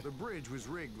Sally. The bridge was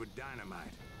rigged with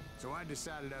dynamite, so I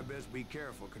decided I'd best be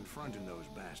careful confronting those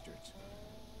bastards.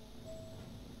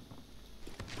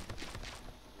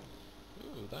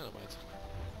 Ooh, dynamite.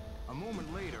 A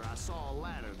moment later, I saw a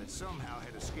ladder that somehow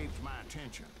had escaped my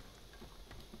attention.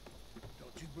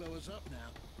 Don't you blow us up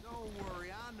now. Don't worry,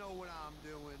 I know what I'm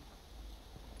doing.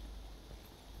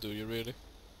 Do you really?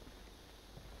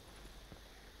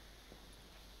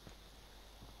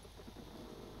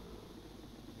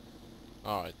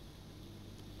 Alright.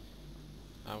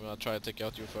 I'm gonna try to take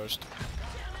out you first.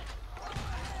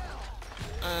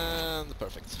 And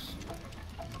perfect.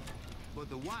 But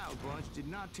the wild bunch did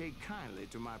not take kindly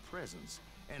to my presence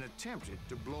and attempted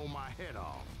to blow my head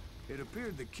off. It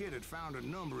appeared the kid had found a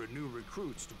number of new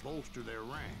recruits to bolster their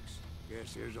ranks.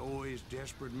 Guess there's always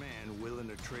desperate men willing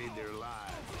to trade their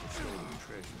lives for stolen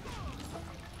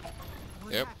treasure.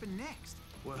 What Yep. happened next?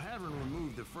 Well, having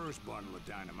removed the first bundle of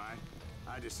dynamite,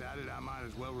 I decided I might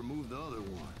as well remove the other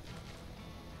one.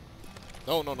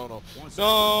 No, no, no, no. Once No!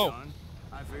 I was done,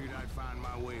 I figured I'd find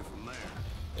my way from there.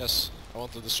 Yes, I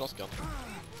wanted the shotgun.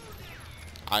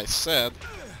 I said,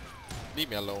 leave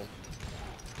me alone.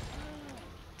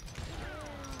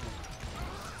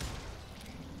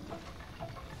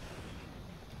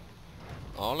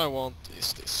 All I want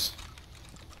is this.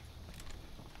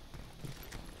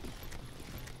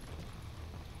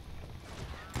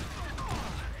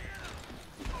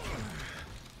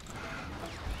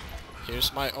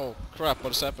 Here's my... oh crap,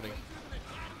 what is happening?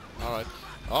 Alright,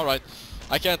 alright.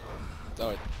 I can't...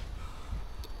 alright.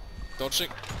 Dodging.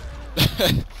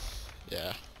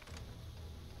 Yeah.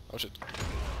 Oh shit.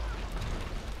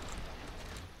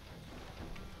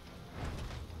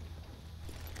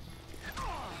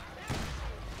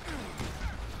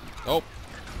 Nope.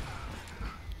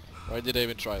 Why did I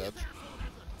even try that?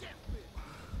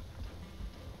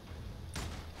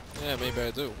 Yeah, maybe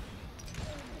I do.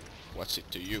 What's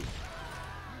it to you?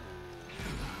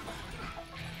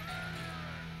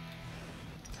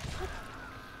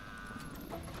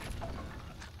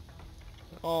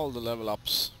 All the level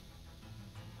ups.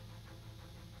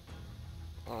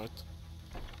 Alright.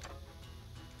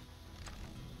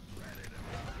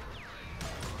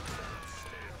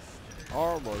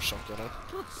 Armor shotgun.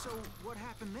 So, what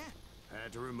happened then?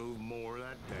 Had to remove more of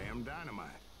that damn dynamite.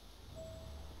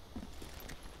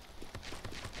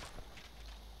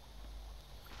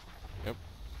 Yep.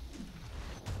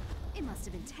 It must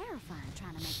have been terrifying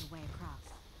trying to make your way across.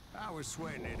 I was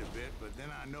sweating it a bit, but then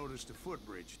I noticed a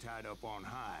footbridge tied up on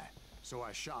high, so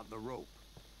I shot the rope.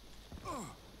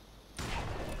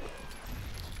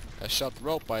 I shot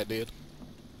rope, I did.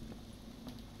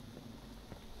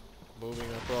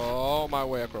 Moving across, all my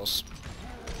way across.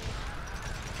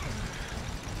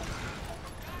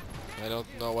 I don't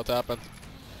know what happened,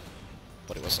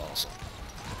 but it was awesome.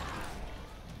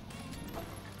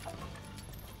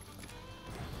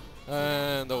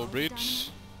 And over bridge.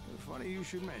 Funny you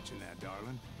should mention that,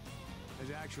 darling.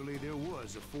 As actually there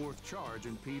was a fourth charge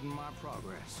impeding my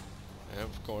progress. Yeah,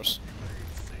 of course.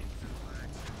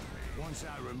 Once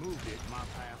I removed it, my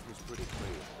path was pretty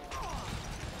clear.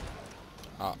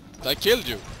 Ah, I killed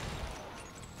you.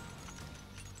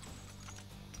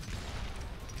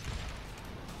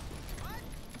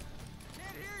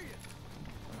 Can't hear you.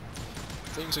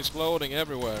 Things exploding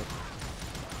everywhere.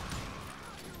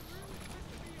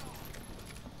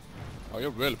 Oh,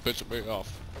 you're really pissing me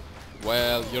off.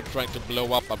 Well, you're trying to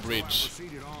blow up a I bridge.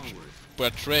 proceeded onward.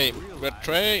 But train, but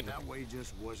train. That way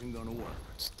just wasn't gonna work.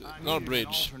 I Not a needed bridge.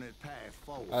 An alternate path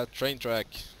forward. A train track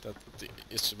that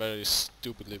is very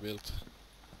stupidly built.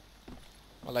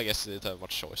 Well, I guess they didn't have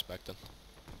much choice back then.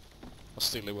 But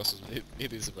still, it was.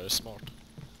 It is very smart.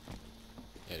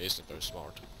 Yeah, it isn't very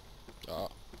smart. Ah.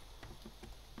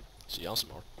 See, I'm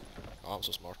smart. Oh, I'm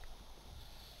so smart.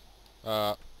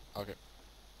 Okay.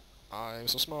 I'm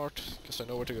so smart, because I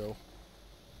know where to go.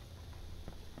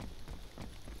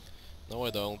 No,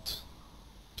 I don't.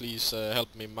 Please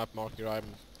help me, map marker. I'm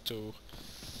too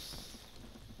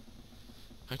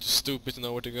stupid to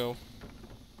know where to go.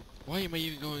 Why am I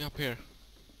even going up here?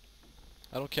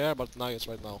 I don't care about nuggets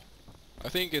right now. I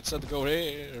think it said to go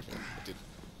here. It did.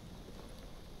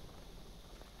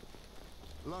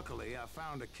 Luckily, I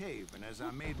found a cave, and as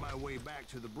I made my way back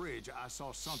to the bridge, I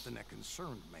saw something that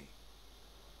concerned me.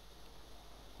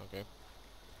 Okay.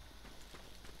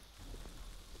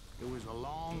 It was a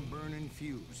long burning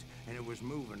fuse, and it was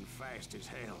moving fast as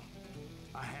hell.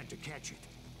 I had to catch it.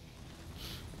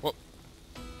 What?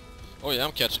 Oh yeah,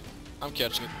 I'm catching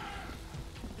it.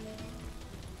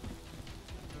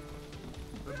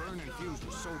 The burning fuse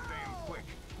was so damn quick,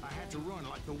 I had to run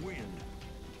like the wind.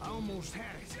 I almost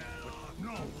had it, but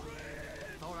no.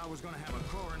 Thought I was gonna have a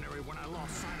coronary when I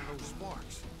lost sight of those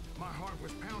sparks. My heart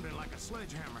was pounding like a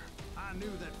sledgehammer. I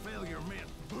knew that failure meant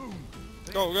boom.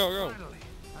 Go, go, go. Finally,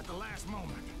 at the last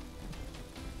moment.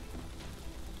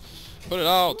 Put it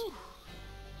out.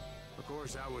 Of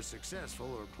course, I was successful,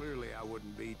 or clearly I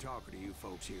wouldn't be talking to you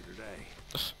folks here today.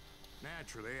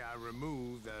 Naturally, I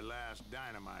removed the last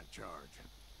dynamite charge.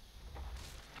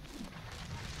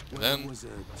 Well, Then it was a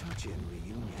touching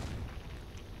reunion.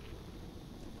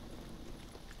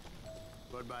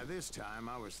 But by this time,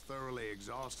 I was thoroughly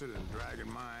exhausted and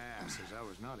dragging my ass, as I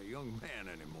was not a young man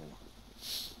anymore.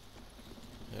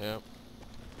 yeah.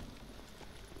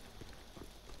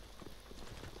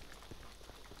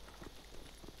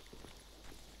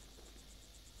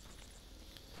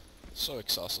 So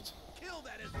exhausted. Kill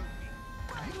that SOB!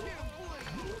 You can't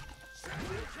blame!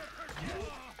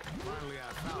 Finally,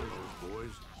 I found those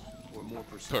boys. Or more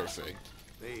precisely, Perfect.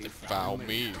 They They found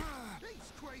me.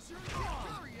 These crazy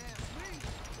Curry asked me!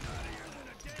 Not here than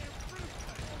a damn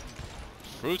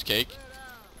fruitcake!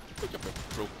 Fruitcake?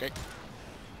 Fruitcake.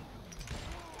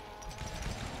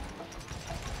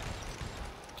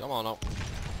 Come on now.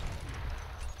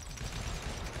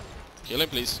 Kill him,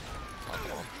 please. Oh,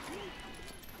 come on.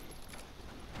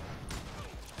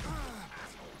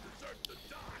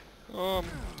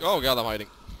 Oh god, I'm hiding.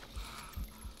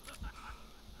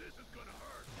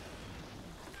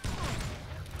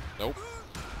 Nope.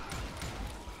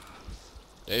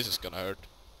 This is gonna hurt.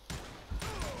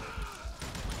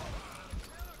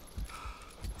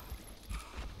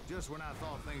 Just when I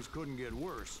thought things couldn't get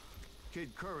worse,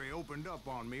 Kid Curry opened up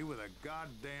on me with a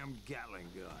goddamn Gatling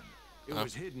gun. It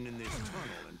was hidden in this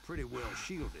tunnel and pretty well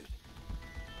shielded.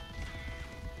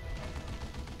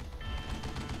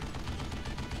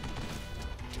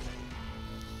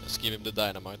 Let's give him the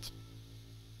dynamite.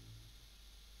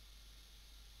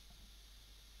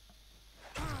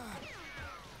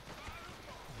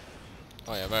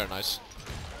 Oh yeah, very nice.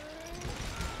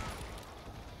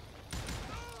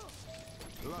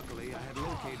 Luckily, I had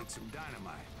located some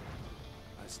dynamite.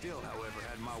 I still, however,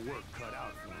 had my work cut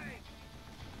out for me.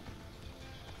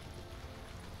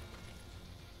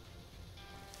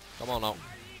 Come on now.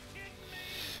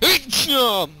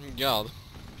 Oh god.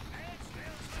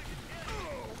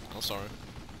 I'm sorry.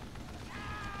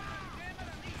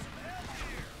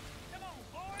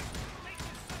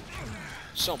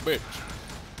 Some bitch.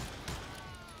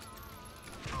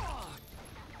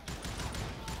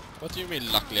 What do you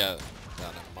mean luckily? Yeah,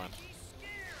 never mind.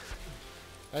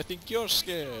 I think you're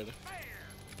scared.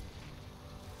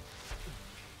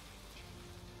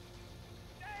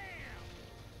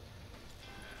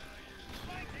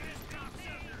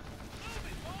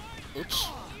 Oops.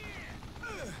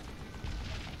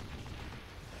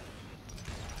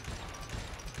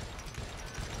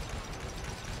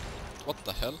 What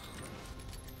the hell?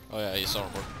 Oh yeah, he's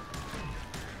armored.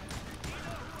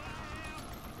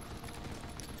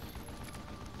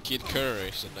 Kid Curry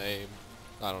is the name.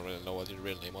 I don't really know what his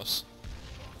real name was.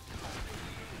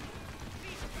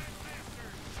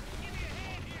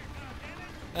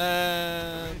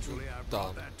 And Eventually, I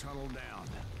done. brought that tunnel down.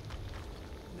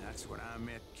 And that's when I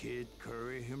met Kid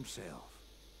Curry himself.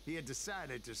 He had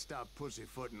decided to stop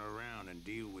pussyfooting around and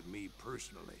deal with me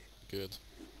personally. Good.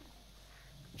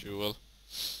 Jewel.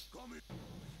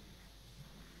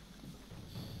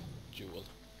 Jewel.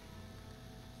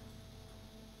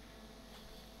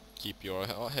 Keep your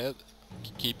head,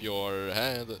 keep your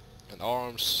hand and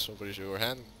arms over your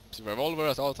hand, revolver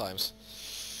at all times.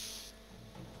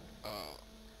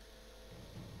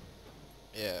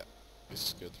 Yeah, this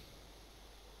is good.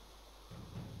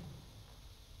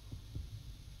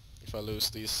 If I lose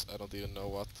these, I don't even know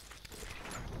what.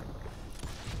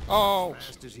 Oh!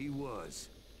 Fast as he was,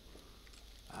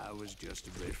 I was just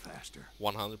a bit faster.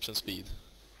 100% speed.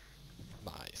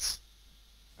 Nice.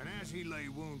 And as he lay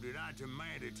wounded, I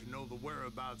demanded to know the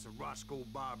whereabouts of Roscoe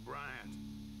Bob Bryant.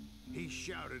 He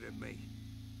shouted at me.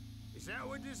 Is that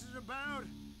what this is about?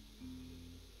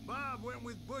 Bob went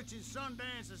with Butch and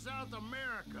Sundance to South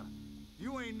America.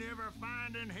 You ain't never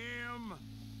finding him.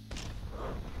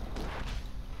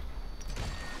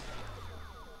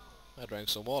 I drank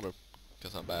some water,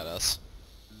 because I'm badass.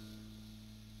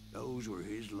 Those were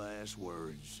his last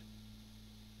words.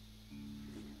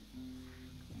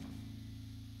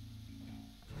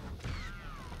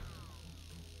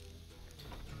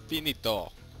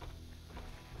 Finito.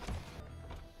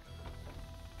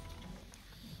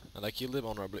 And I killed him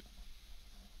honorably.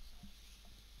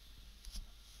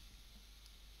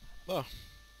 Oh.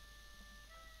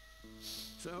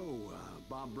 So,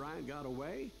 Bob Bryant got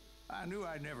away? I knew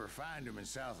I'd never find him in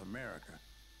South America.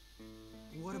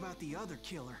 What about the other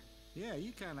killer? Yeah,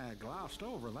 you kinda glossed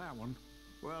over that one.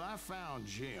 Well, I found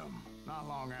Jim not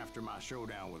long after my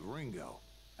showdown with Ringo.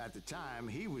 At the time,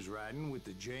 he was riding with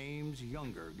the James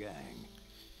Younger gang.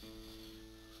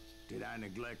 Did I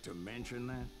neglect to mention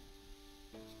that?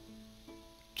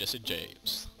 Jesse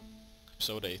James.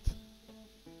 Episode 8.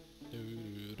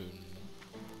 Doo-doo-doo.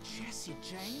 Jesse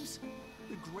James?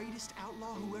 The greatest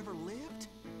outlaw who ever lived?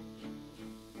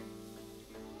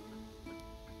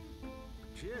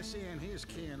 Jesse and his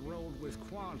kin rode with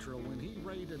Quantrill when he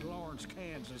raided Lawrence,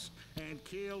 Kansas, and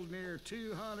killed near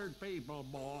 200 people,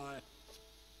 boy.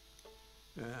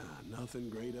 Nothing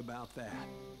great about that.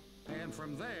 And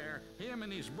from there, him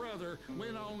and his brother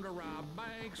went on to rob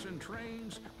banks and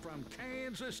trains from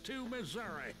Kansas to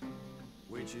Missouri.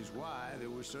 Which is why there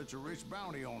was such a rich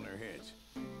bounty on their heads.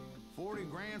 40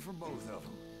 grand for both of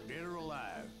them, dead or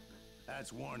alive.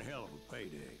 That's one hell of a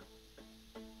payday.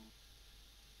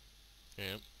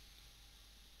 Yeah.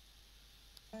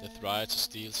 Death rides a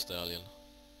steel stallion.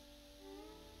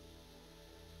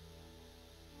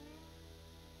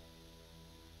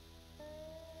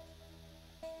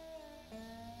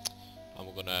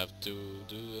 I'm gonna have to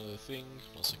do a thing.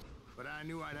 1 second. But I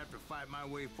knew I'd have to fight my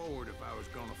way forward if I was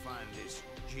gonna find this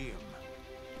Jim.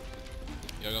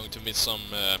 You're going to miss some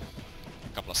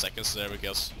couple of seconds there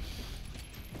because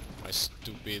my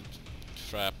stupid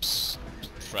trap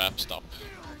stop.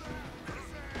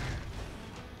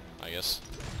 I guess.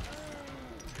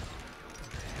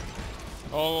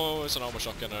 Oh, it's an armor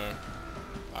shotgunner.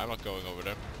 I'm not going over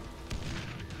there.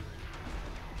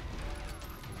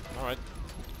 Alright.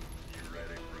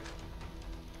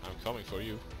 I'm coming for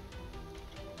you.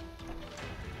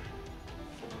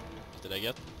 What did I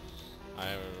get?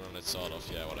 I run it sort of,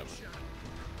 yeah, whatever.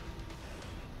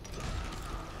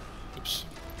 Oops.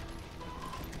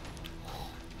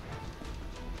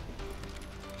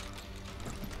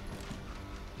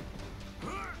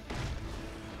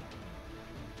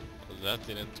 Well, that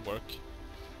didn't work.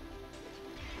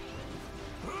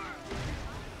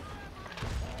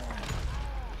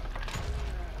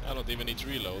 I don't even need to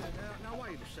reload. Now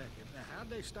wait a second. Now, how'd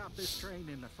they stop this train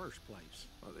in the first place?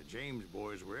 Well, the James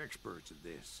boys were experts at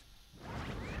this.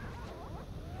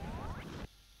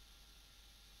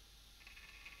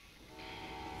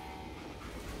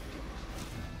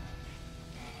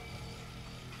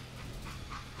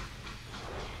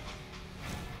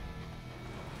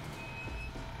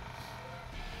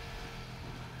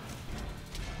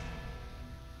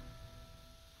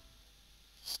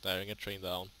 Staring a train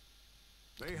down.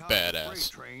 They hopped the Badass. freight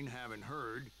train, having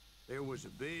heard there was a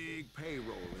big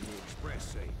payroll in the express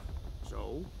safe.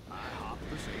 So, I hopped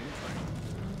the same train.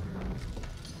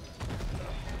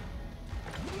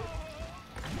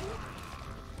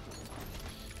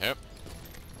 Yep.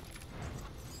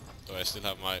 Do I still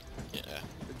have my... Yeah.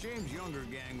 The James Younger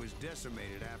gang was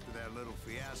decimated after that little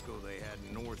fiasco they had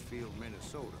in Northfield,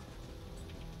 Minnesota.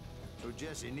 So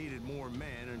Jesse needed more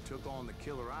men and took on the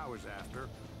killer I was after,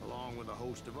 along with a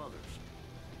host of others.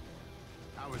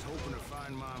 I was hoping to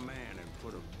find my man and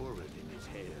put a bullet in his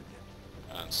head.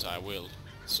 And I will.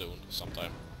 Soon.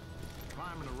 Sometime.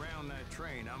 Climbing around that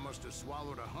train, I must have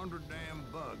swallowed 100 damn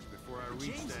bugs before I The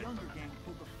reached James that... Younger gang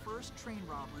pulled the first train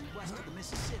robbery west of the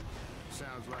Mississippi.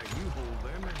 Sounds like you hold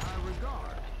them in high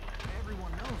regard.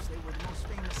 Everyone knows they were the most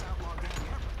famous outlaw gang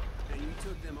ever. And you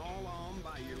took them all on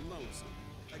by your lonesome.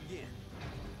 Again.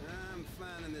 I'm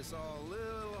finding this all a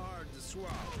little hard to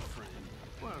swallow, friend.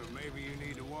 Well, maybe you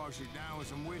need to wash it down with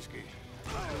some whiskey.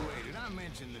 By the way, did I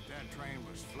mention that that train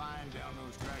was flying down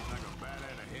those tracks like a bat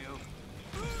out of hell?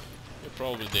 You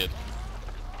probably did.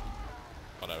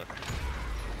 Whatever.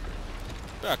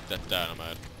 Back that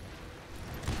dynamite.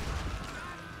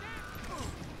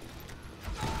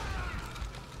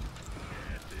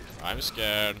 I'm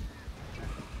scared.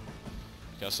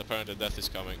 Because apparently death is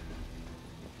coming.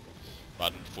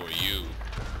 But for you.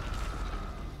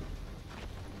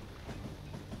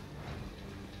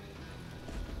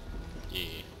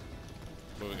 Yeah.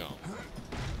 Moving on.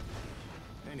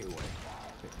 Anyway,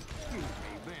 excuse me,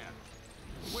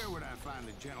 Ben. Where would I find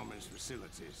the gentleman's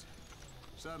facilities?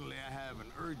 Suddenly I have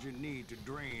an urgent need to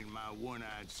drain my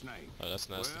one-eyed snake. Oh, that's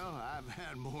nasty. Well, I've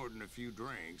had more than a few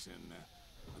drinks, and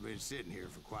I've been sitting here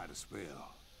for quite a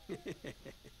spell.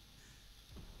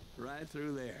 Right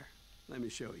through there. Let me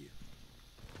show you.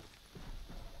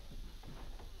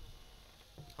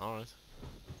 Alright.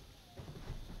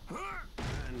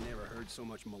 I never heard so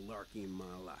much malarkey in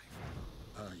my life.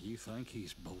 You think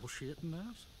he's bullshitting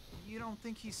us? You don't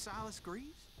think he's Silas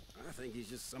Greaves? I think he's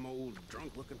just some old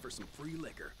drunk looking for some free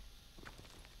liquor.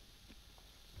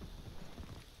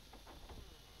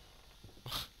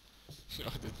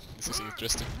 This is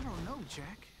interesting. I don't know,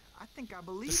 Jack. I think I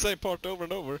believe The same part over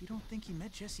and over. You don't think he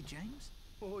met Jesse James?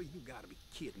 Oh, you gotta be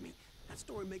kidding me. That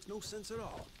story makes no sense at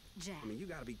all. Jack, I mean, you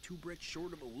gotta be 2 bricks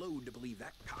short of a load to believe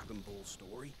that cock and bull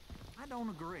story. I don't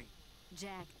agree.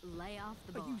 Jack, lay off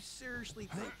the But bar. you seriously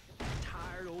think that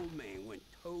tired old man went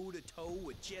toe-to-toe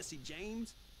with Jesse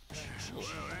James? Well,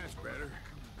 that's better.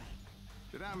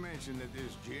 Did I mention that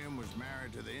this Jim was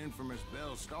married to the infamous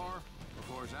Belle Star? Of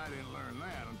course, I didn't learn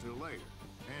that until later.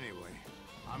 Anyway,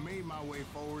 I made my way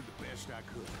forward the best I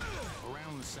could.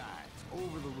 Around the sides,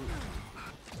 over the roof.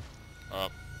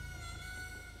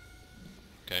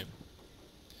 Okay.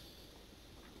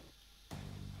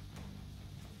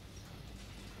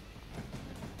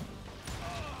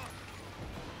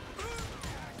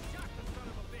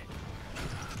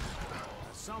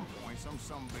 At some point, some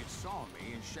sumbitch saw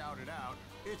me and shouted out,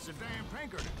 "It's the damn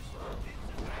Pinkertons!"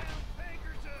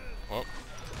 Oh.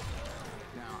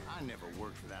 Now, I never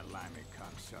worked for that limey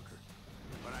cocksucker,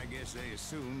 but I guess they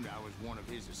assumed I was one of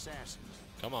his assassins.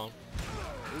 Come on.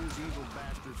 Those evil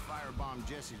bastards firebombed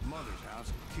Jesse's mother's house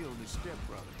and killed his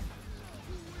stepbrother.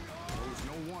 It was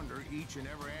no wonder each and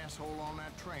every asshole on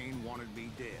that train wanted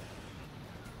me dead.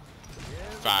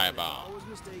 Fireball. Always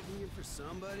mistaking you for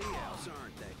somebody else,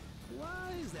 aren't they?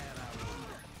 Why is that, I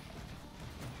wonder?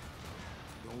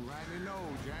 Don't rightly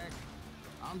know, Jack.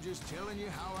 I'm just telling you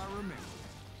how I remember.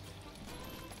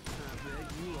 I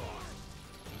bet you are.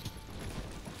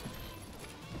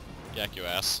 Jack your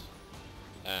ass.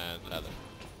 And leather.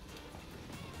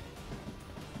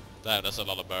 Damn, that's a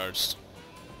lot of birds.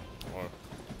 Or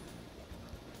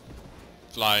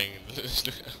flying.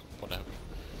 Whatever.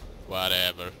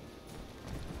 Whatever.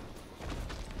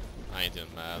 I ain't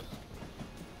even mad.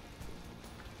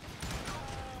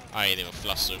 I ain't even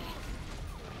flustered.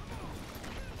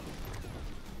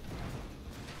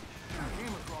 I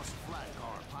came across a flat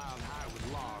car piled high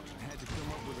with logs and had to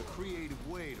come up with a creative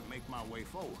way to make my way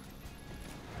forward.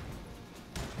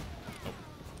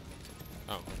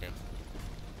 Oh, okay.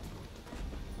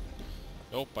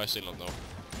 Nope, I still don't know.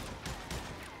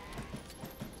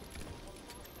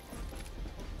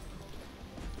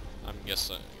 I'm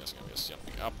guessing I'm just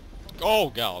jumping up. Oh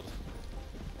god!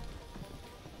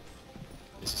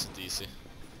 This isn't easy.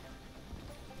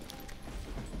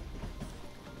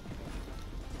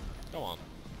 Come on.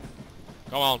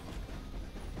 Come on!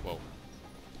 Whoa.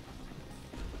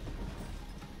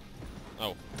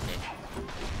 Oh, okay.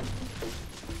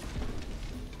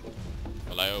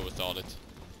 Well, I overthought it.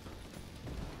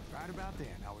 Right about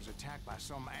then, I was attacked by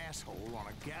some asshole on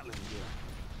a Gatling gun.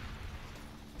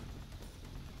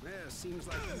 Yeah, seems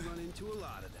like you run into a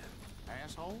lot of them.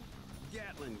 Asshole?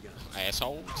 Gatling guns.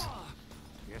 Assholes?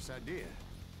 Yes, I did.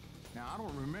 Now, I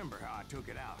don't remember how I took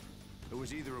it out. It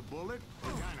was either a bullet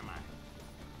or dynamite.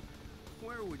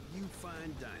 Where would you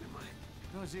find dynamite?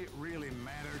 Does it really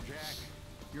matter, Jack?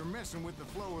 You're messing with the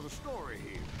flow of the story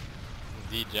here.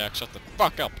 Indeed, Jack, shut the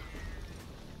fuck up!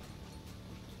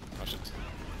 Oh shit.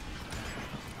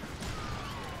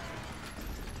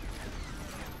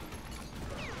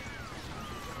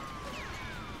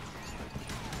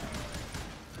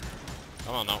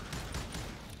 Come on now.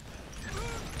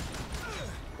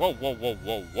 Whoa, whoa, whoa,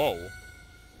 whoa, whoa.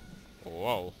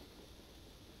 Whoa.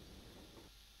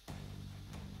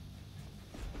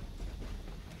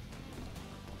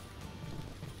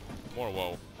 More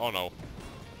whoa. Oh no.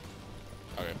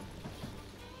 Okay.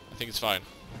 I think it's fine.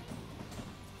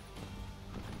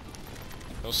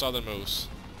 No sudden moves.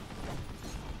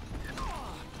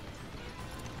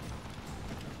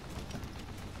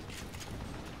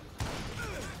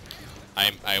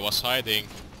 I was hiding.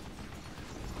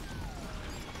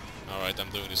 Alright, I'm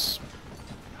doing this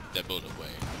the bullet way.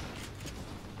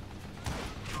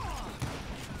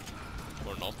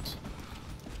 Or not.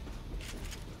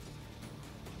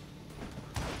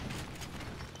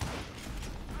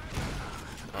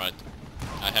 Alright.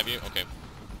 I have you? Okay.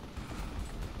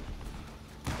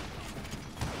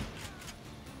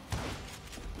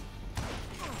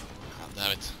 Oh,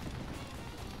 damn it.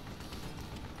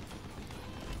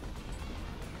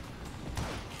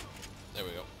 There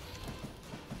we go.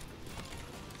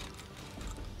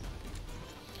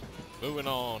 Moving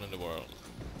on in the world.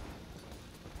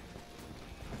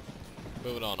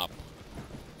 Moving on up.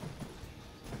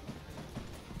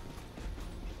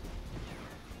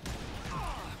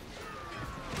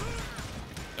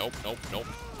 Nope, nope, nope.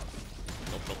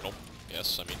 Nope, nope, nope.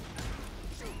 Yes, I mean.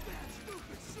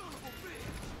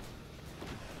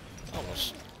 Oh, a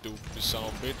stupid son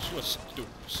of a bitch. You a stupid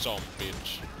son of a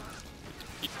bitch.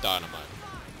 Eat dynamite.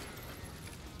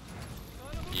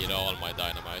 Eat all my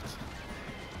dynamite.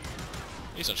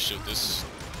 Please don't shoot this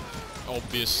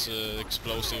obvious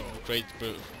explosive crate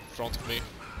in front of me.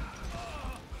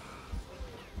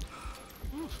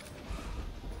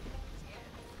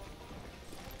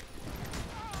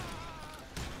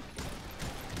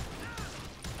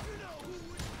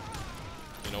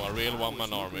 You know, a real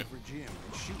one-man army. For Jim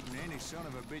and shooting any son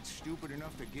of a bitch stupid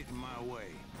enough to get in my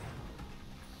way.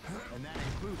 And that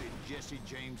included Jesse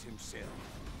James himself.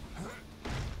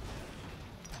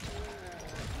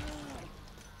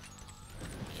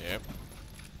 Yep.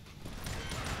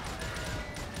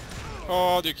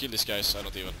 Oh, do you kill these guys? I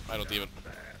don't even.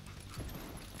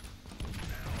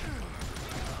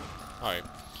 Alright.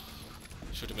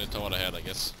 Shoot him in the toe of the head, I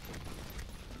guess.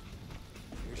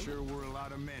 There sure were a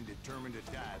lot of men determined to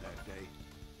die that day.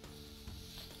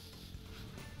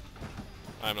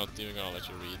 I'm not even gonna let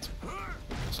you read.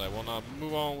 Because I wanna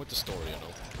move on with the story, you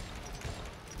know.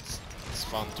 It's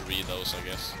fun to read those, I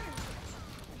guess.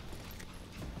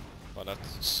 But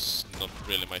that's not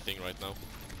really my thing right now.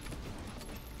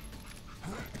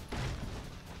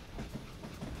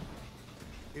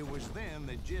 It was then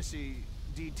that Jesse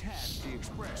detached the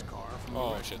express car from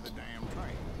the rest of the damn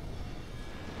train.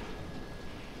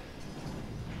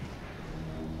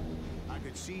 I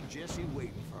could see Jesse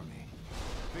waiting for me,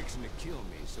 fixing to kill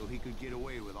me so he could get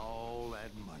away with all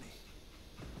that money.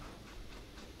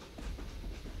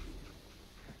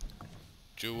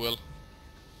 Jewel.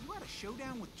 You had a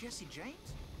showdown with Jesse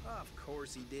James? Of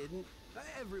course he didn't.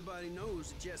 Everybody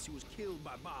knows that Jesse was killed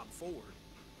by Bob Ford.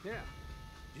 Yeah.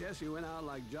 Jesse went out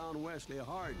like John Wesley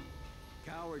Hardin.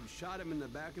 Coward shot him in the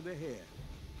back of the head.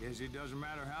 Guess it doesn't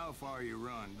matter how far you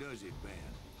run, does it, Ben?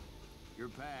 Your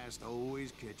past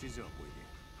always catches up with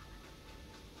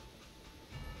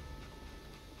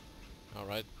you.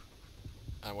 Alright.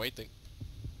 I'm waiting.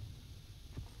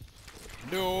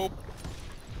 Nope.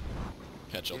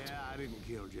 Headshot. Yeah, I didn't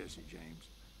kill Jesse James.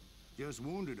 Just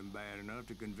wounded him bad enough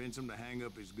to convince him to hang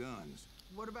up his guns.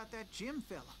 What about that Jim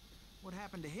fella? What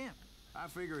happened to him? I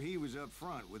figure he was up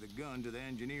front with a gun to the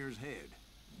engineer's head.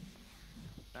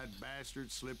 That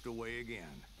bastard slipped away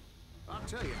again. I'll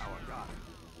tell you how I got him.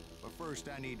 But first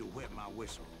I need to wet my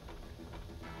whistle.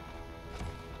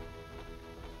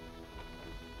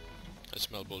 I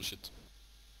smell bullshit.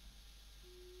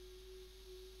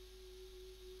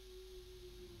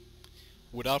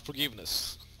 Without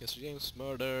forgiveness. Jesse James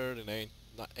murdered in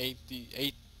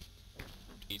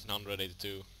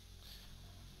 1882.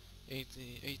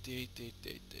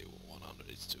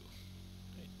 182.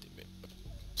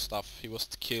 Stuff. He was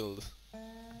killed.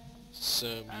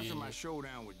 After my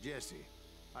showdown with Jesse,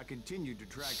 I continued to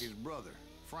track his brother,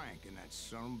 Frank, and that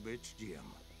son of a bitch,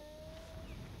 Jim.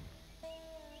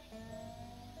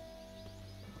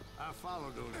 I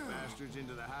followed those bastards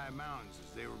into the high mountains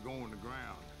as they were going to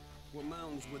ground. What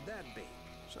mountains would that be?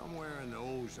 Somewhere in the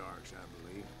Ozarks, I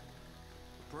believe.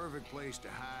 The perfect place to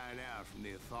hide out from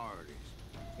the authorities.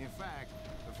 In fact,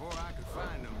 before I could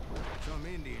find them, some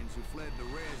Indians who fled the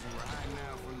Reds and were hiding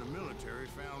out from the military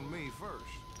found me first.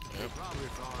 They probably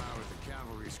thought I was a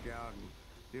cavalry scout and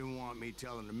didn't want me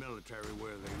telling the military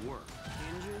where they were.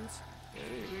 Indians?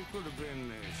 They could have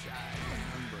been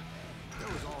Cheyenne, but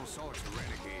there was all sorts of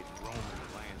renegades roaming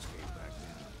the landscape back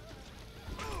then.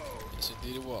 Yes,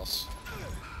 indeed it was.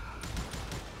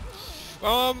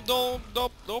 Nope.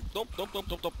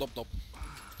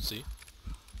 See?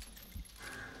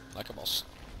 Like a boss.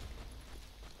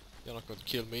 You're not going to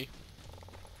kill me.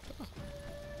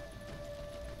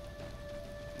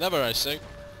 Never, I say.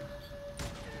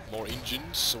 More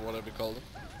engines, or whatever you call them.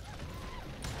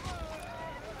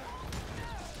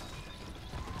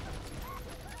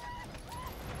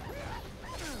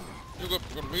 You're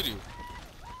gonna meet you.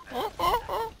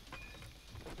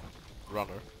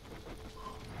 Runner.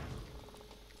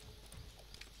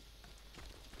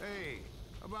 Hey,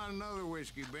 how about another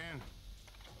whiskey, Ben?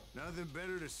 Nothing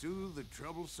better to soothe the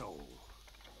troubled soul.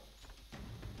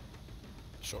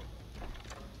 Sure.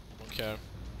 Don't care.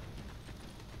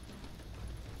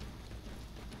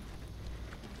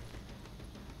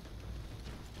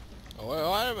 Oh,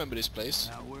 well, I remember this place.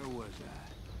 Now, where was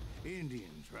I?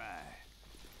 Indians, right.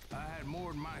 I had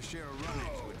more than my share of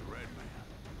run-ins with the Red Man.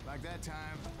 Like that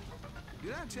time...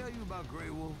 Did I tell you about Grey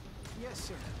Wolf? Yes,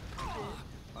 sir.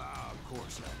 Ah, of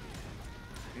course I did.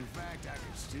 In fact, I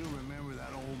can still remember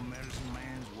that old medicine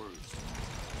man's words.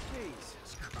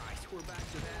 Jesus Christ, we're back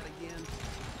to that again.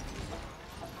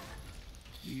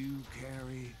 You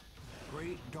carry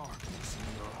great darkness in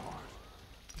your heart.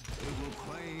 It will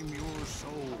claim your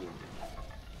soul.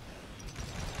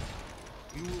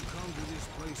 You will come to this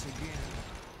place again.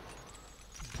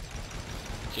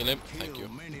 Kill him, thank Kill you.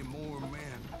 many more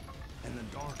men, and the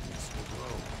darkness will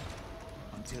grow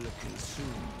until it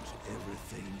consumes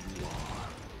everything you are.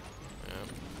 Yeah.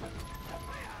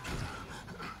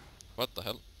 What the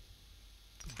hell?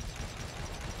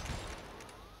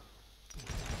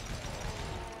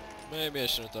 Maybe I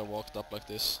shouldn't have walked up like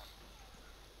this.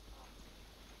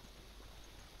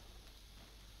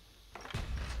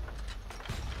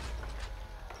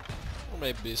 Or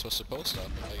maybe this was supposed to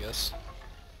happen, I guess.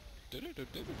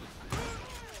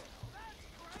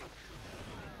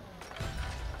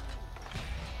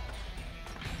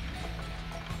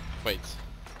 Wait.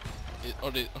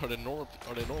 Are they normal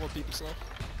peoples now?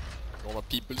 Normal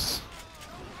peoples?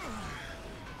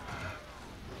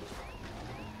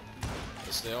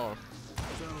 Yes, they are.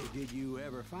 So, did you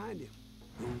ever find him?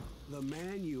 Who? The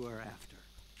man you are after.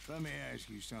 Let me ask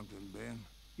you something, Ben.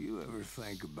 You ever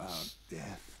think about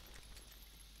death?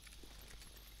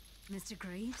 Mr.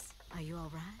 Greaves, are you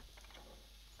all right?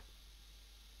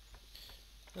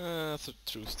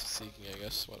 Truth seeking, I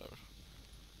guess. Whatever.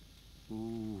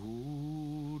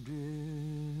 Ooh, death.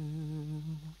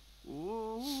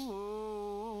 Oh,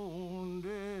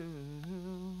 death.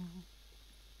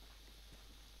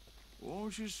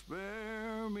 Won't you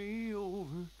spare me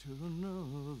over till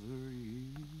another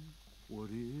year? What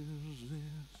is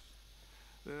this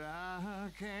that I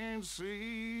can't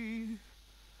see?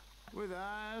 With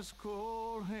ice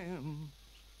cold hands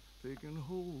taking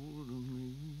hold of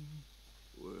me.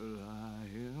 Well, I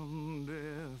am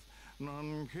death,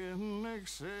 none can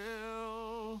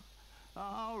excel.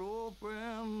 I'll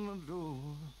open the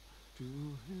door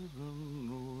to heaven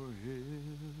or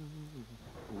hell.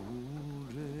 Oh,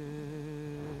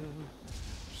 death,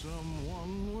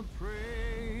 someone would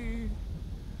pray.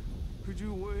 Could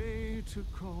you wait to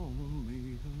call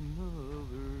me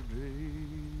another day?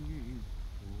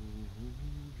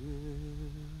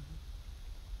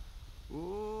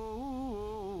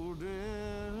 Oh,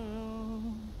 death,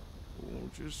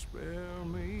 won't you spare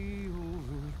me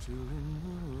over till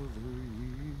another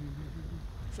year?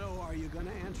 So, are you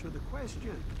gonna answer the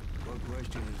question? What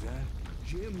question is that?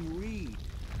 Jim Reed.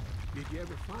 Did you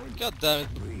ever find him? God damn it,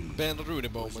 Reed Ben Rooney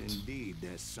was moment. indeed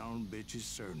that son bitch's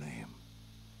surname.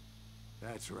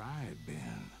 That's right,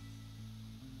 Ben.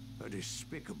 A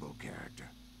despicable character.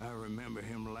 I remember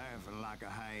him laughing like a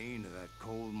hyena that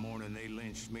cold morning they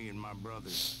lynched me and my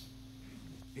brothers.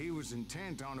 He was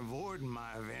intent on avoiding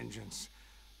my vengeance,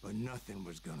 but nothing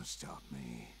was gonna stop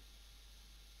me.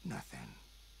 Nothing.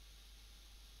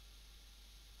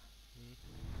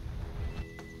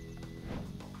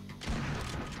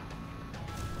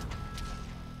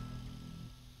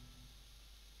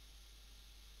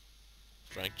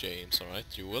 Frank James, alright,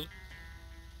 you will.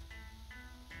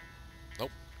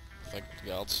 Nope. Thank the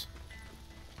gods.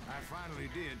 I finally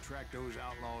did track those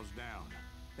outlaws down.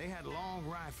 They had long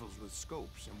rifles with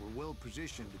scopes and were well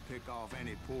positioned to pick off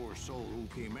any poor soul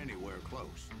who came anywhere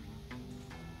close.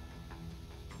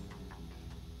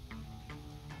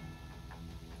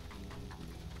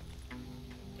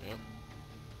 Yeah.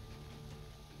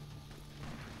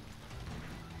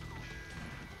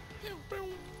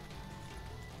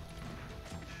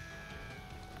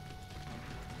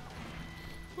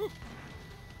 Whew.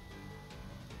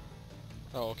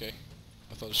 Oh, okay.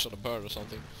 I thought it shot a bird or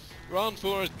something. Run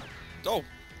for it! Oh!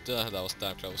 That was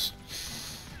damn close.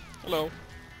 Hello.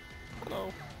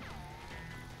 Hello.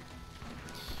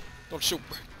 Don't shoot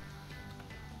me.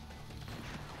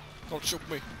 Don't shoot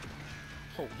me.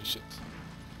 Holy shit.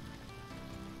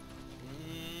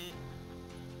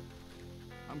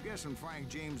 I'm guessing Frank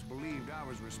James believed I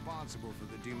was responsible for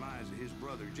the demise of his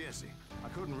brother Jesse. I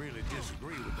couldn't really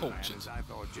disagree with the man, as I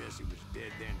thought Jesse was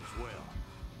dead then as well.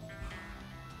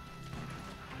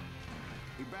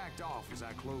 He backed off as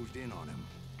I closed in on him,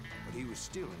 but he was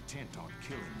still intent on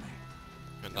killing me.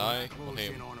 And When I closed on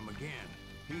him. in on him again,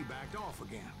 he backed off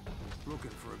again,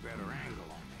 looking for a better angle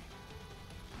on me.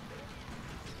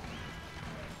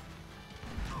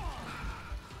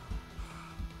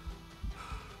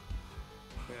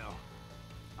 Well,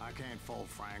 I can't fault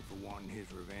Frank for wanting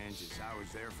his revenge, as I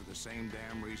was there for the same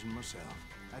damn reason myself.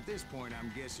 At this point,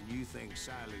 I'm guessing you think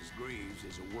Silas Greaves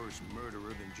is a worse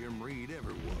murderer than Jim Reed ever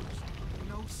was.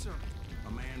 No, sir.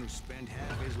 A man who spent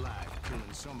half his life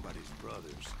killing somebody's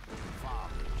brothers,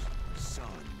 fathers,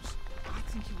 sons. I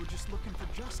think you were just looking for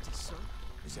justice, sir.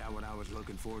 Is that what I was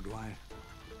looking for, Dwight?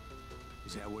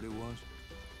 Is that what it was?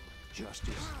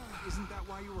 Justice? Isn't that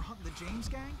why you were hunting the James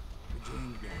gang? The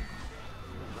James gang.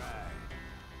 Right.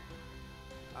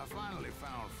 I finally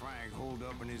found Frank holed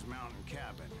up in his mountain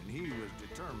cabin, and he was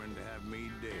determined to have me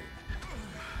dead.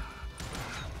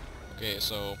 Okay,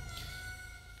 so...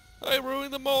 I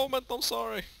ruined the moment, I'm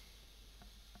sorry.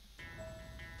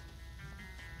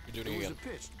 You're doing It it was again. a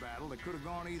pitched battle that could have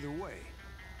gone either way.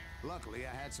 Luckily, I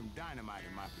had some dynamite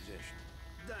in my possession.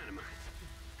 Dynamite.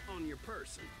 On your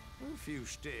person. A few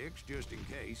sticks, just in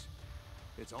case.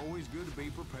 It's always good to be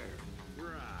prepared.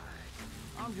 Right.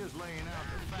 I'm just laying out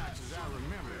the facts as I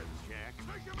remember them, Jack.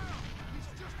 Take him out!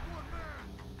 He's just one man!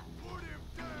 Put him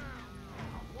down!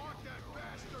 I want that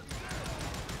bastard dead!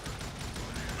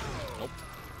 Nope.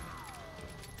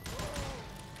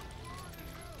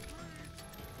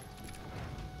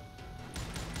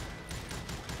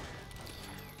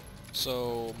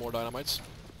 So, more dynamites.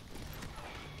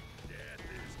 Death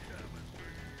is coming.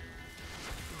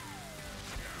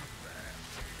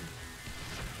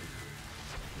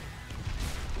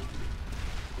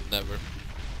 Never.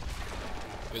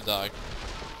 You die.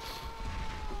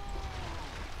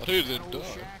 But who did Old die?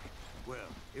 shack? Well,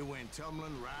 it went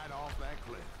tumbling right off that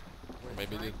cliff. Or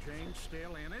maybe it did. Frank James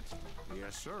still in it?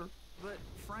 Yes, sir. But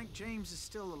Frank James is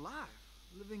still alive,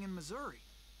 living in Missouri,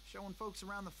 showing folks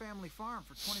around the family farm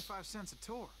for 25 cents a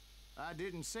tour. I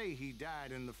didn't say he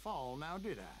died in the fall, now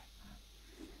did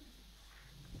I?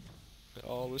 They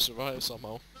always survive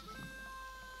somehow.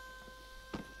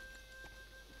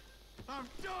 I'm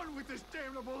done with this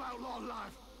damnable outlaw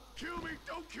life. Kill me,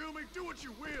 don't kill me, do what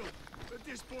you will. At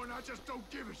this point, I just don't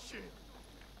give a shit.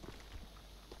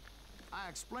 I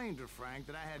explained to Frank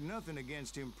that I had nothing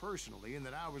against him personally and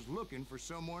that I was looking for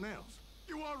someone else.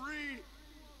 You want Reed?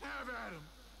 Have at him.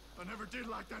 I never did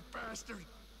like that bastard.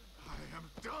 I am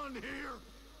done here.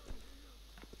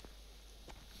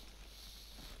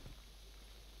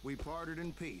 We parted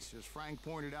in peace as Frank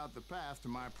pointed out the path to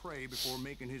my prey before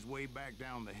making his way back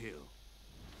down the hill.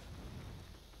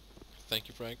 Thank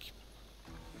you, Frank.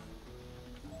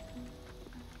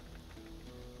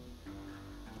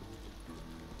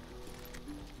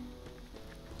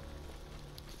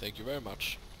 Thank you very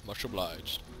much. Much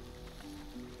obliged.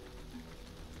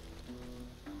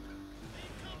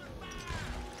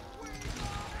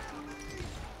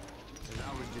 As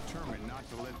I was determined not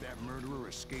to let that murderer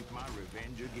escape my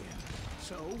revenge again.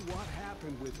 So, what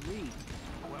happened with Reed?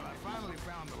 Well, I finally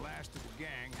found the last of the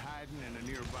gang hiding in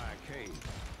a nearby cave.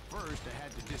 First, I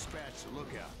had to dispatch the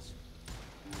lookouts.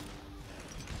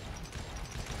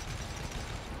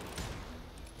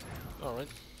 Alright.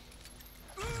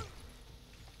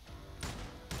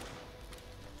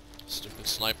 Stupid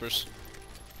snipers.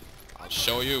 I'll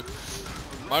show you.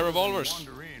 My revolvers.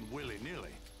 Wander in willy-nilly.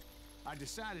 I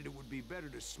decided it would be better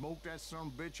to smoke that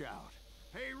son-bitch out.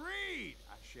 Hey, Reed!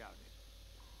 I shouted.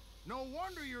 No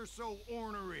wonder you're so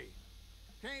ornery.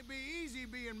 Can't be easy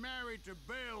being married to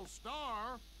Belle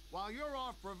Starr. While you're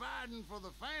off providing for the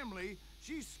family,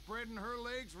 she's spreading her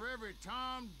legs for every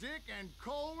Tom, Dick, and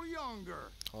Cole Younger.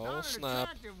 Oh, Not an snap.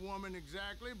 attractive woman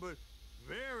exactly, but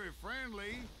very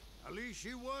friendly. At least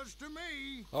she was to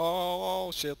me.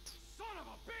 Oh, shit. Son of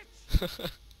a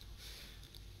bitch!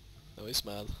 Oh, he's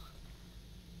mad.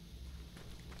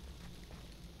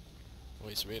 Oh,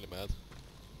 he's really mad.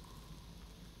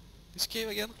 This cave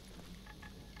again?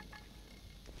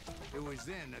 It was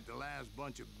then that the last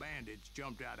bunch of bandits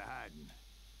jumped out of hiding.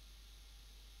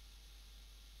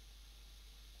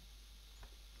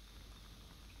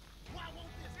 Why won't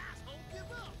this asshole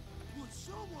give up? Would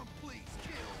someone please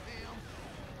kill him?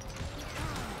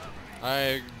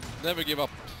 I never give up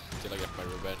till I get my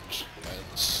revenge.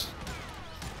 And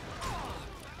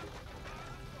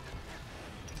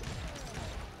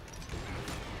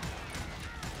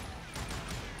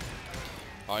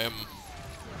I am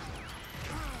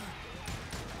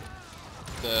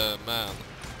the man.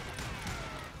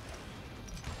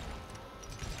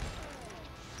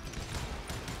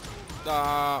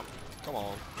 Ah, come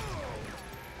on.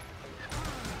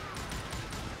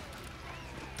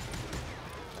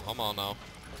 Come on now.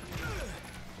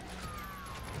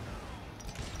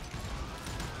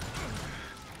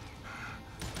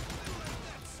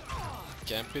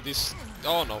 Can't be this.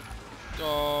 Oh no.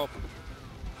 Oh.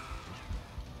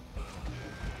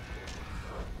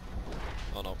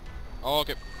 Oh no. Oh,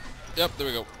 okay. Yep, there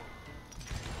we go.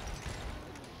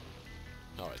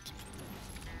 Alright.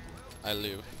 I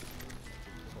live.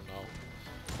 For now.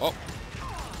 Oh!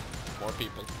 More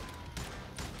people.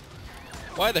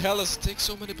 Why the hell does it take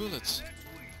so many bullets?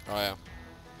 Oh yeah.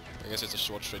 I guess it's a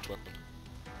short, straight weapon.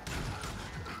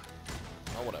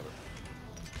 Oh, whatever.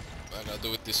 I'm gonna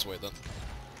do it this way then.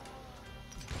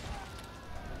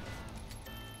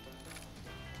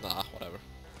 Nah, whatever.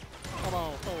 Come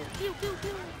on, oh, pew pew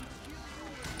pew!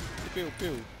 Pew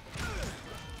pew!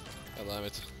 God damn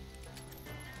it.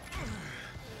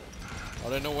 Are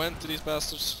there no end to these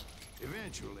bastards?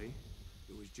 Eventually,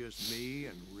 it was just me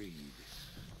and Reed.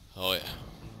 Oh yeah.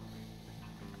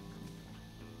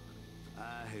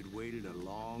 I had waited a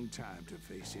long time to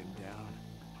face him down,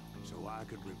 so I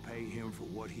could repay him for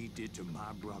what he did to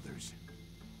my brothers.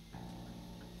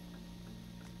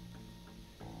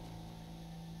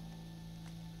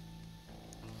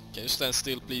 Can you stand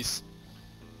still, please?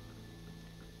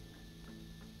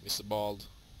 Mr. Bald.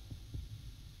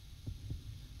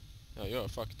 Oh, you're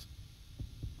fucked.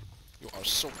 You are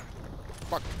so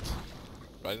fucked.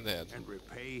 Right in the head. And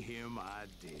repay him I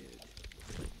did.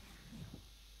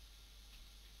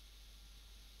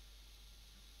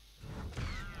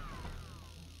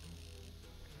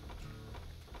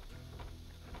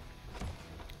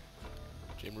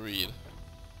 Jim Reed.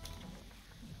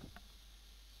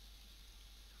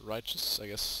 Righteous, I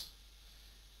guess.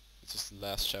 It's just the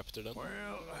last chapter then. Well,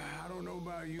 I don't know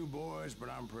about you boys, but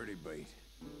I'm pretty beat.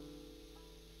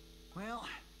 Well,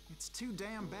 it's too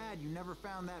damn bad you never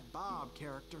found that Bob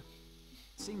character.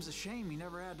 Seems a shame you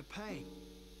never had to pay.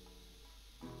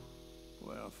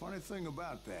 Well, funny thing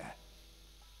about that,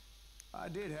 I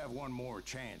did have one more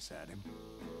chance at him.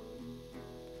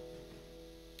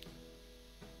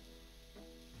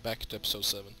 Back to episode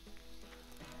 7.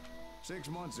 6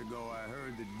 months ago, I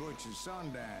heard that Butch and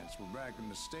Sundance were back in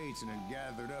the States and had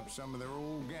gathered up some of their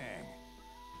old gang.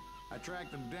 I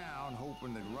tracked them down,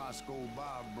 hoping that Roscoe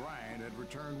Bob Bryant had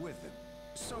returned with them.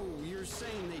 So you're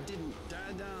saying they didn't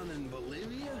die down in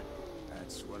Bolivia?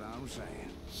 That's what I'm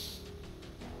saying.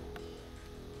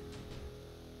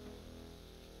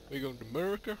 We going to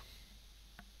America?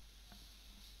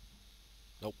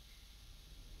 Nope.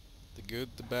 The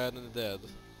good, the bad, and the dead.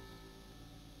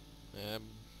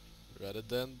 Rather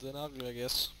dead than ugly, I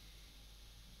guess.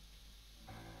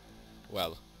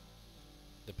 Well,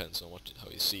 depends on how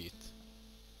you see it.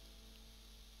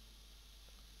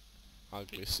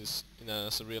 Ugly is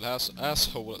as a real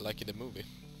asshole like in the movie.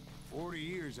 40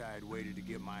 years I had waited to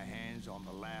get my hands on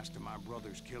the last of my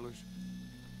brother's killers.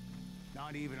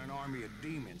 Not even an army of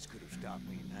demons could have stopped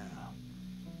me now.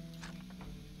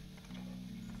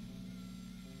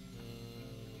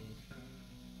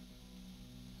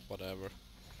 Whatever.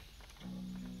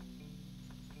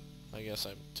 I guess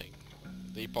I'm taking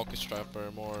the pocket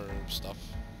strapper, more stuff.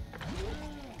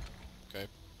 Okay.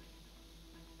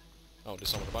 Oh, there's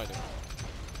someone behind him.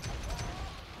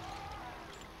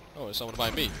 Oh, there's someone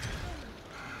behind me.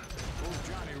 Both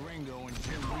Johnny Ringo and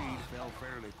Jim Reed fell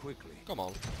fairly quickly. Come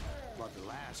on. But the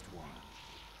last one,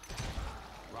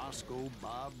 Roscoe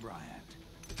Bob Bryant.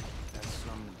 That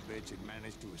son of a bitch had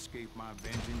managed to escape my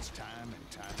vengeance time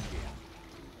and time again.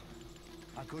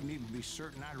 I couldn't even be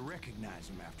certain I'd recognize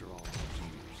him after all those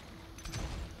years.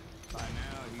 By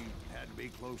now, he had to be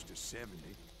close to 70.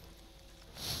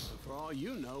 But for all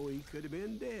you know, he could have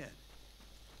been dead.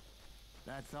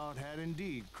 That thought had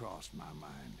indeed crossed my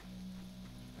mind,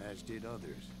 as did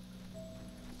others.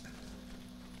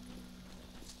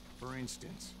 For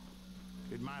instance,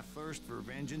 did my thirst for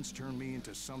vengeance turn me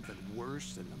into something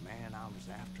worse than the man I was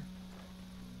after?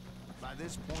 By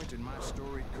this point in my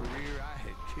storied career, I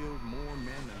had killed more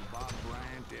men than Bob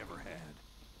Bryant ever had.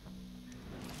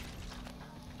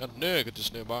 Got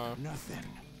nugget nearby. Nothing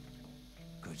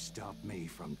could stop me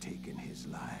from taking his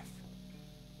life.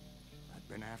 I'd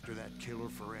been after that killer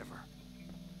forever.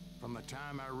 From the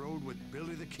time I rode with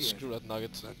Billy the Kid. Screw that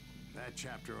nugget. That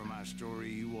chapter of my story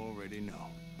you already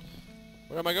know.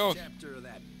 Where am I going? Chapter of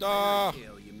that Ah! fairy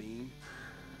tale, you mean?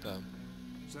 Damn.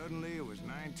 Suddenly it was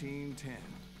 1910.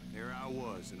 There I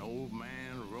was, an old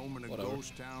man roaming a Whatever.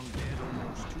 ghost town dead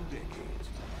almost 2 decades.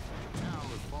 The town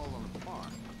was falling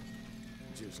apart,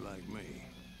 just like me.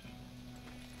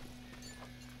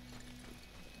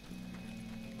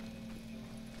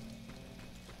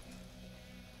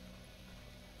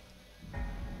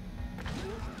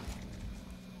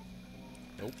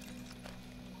 Nope.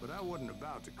 But I wasn't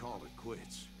about to call it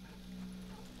quits.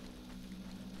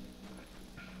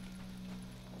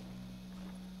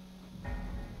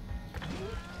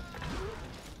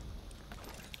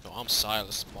 No, I'm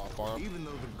Silas, motherfucker. Even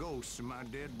though the ghosts of my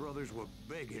dead brothers were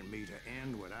begging me to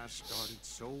end what I started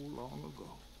so long ago.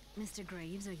 Mr.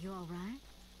 Graves, are you all right?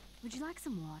 Would you like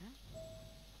some water?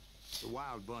 The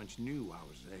Wild Bunch knew I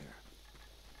was there.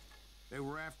 They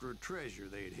were after a treasure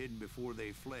they had hidden before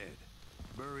they fled,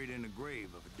 buried in the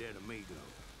grave of a dead amigo.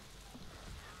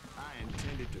 I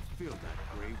intended to fill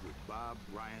that grave with Bob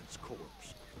Bryant's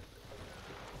corpse.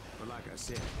 But like I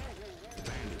said, the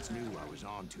bandits knew I was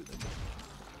on to them.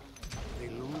 They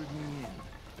lured me in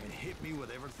and hit me with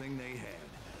everything they had.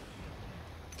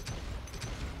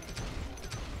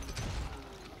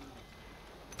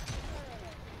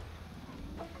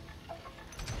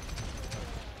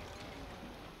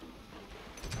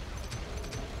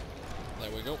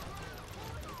 There we go.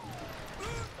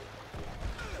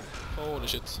 Holy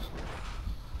shit.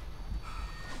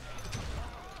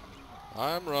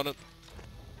 I'm running.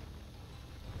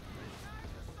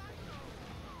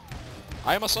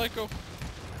 I'm a psycho.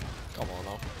 Come on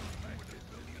now.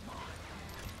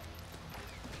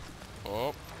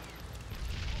 Oh.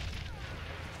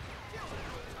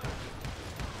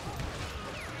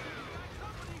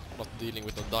 Not dealing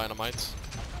with the dynamite.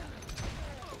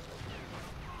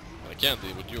 I can't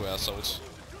deal with you assholes.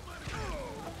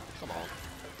 Come on.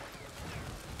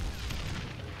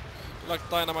 You like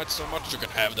dynamite so much you can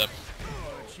have them.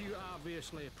 But you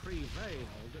obviously prevailed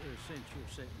since you're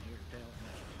sitting here telling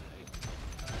us today.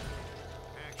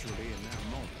 Actually, in that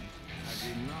moment, I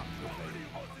did not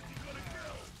prevail.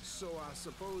 So I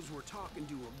suppose we're talking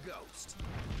to a ghost.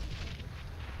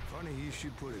 Funny you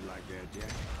should put it like that,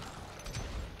 Jack.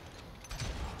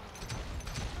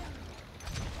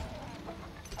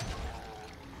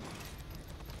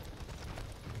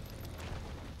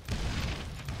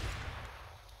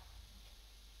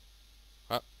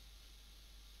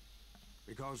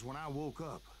 Because when I woke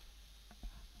up...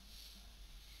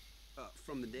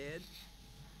 From the dead?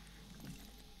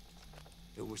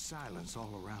 There was silence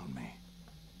all around me.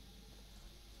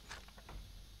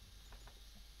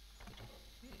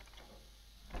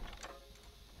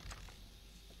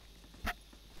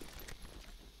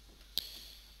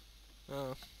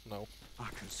 No. I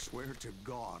can swear to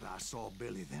God I saw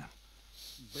Billy then.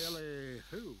 Billy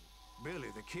who? Billy,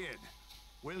 the kid.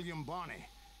 William Bonney.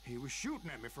 He was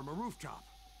shooting at me from a rooftop.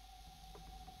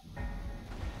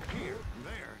 Here,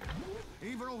 there,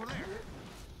 even over there.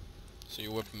 So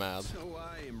you were mad. So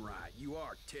I am right. You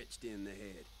are touched in the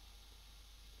head.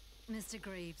 Mr.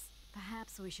 Greaves,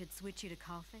 perhaps we should switch you to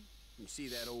coffee? You see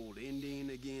that old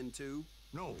Indian again, too?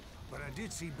 No, but I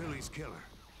did see Billy's killer.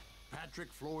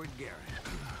 Patrick Floyd Garrett.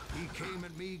 He came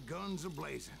at me guns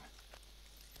a-blazing.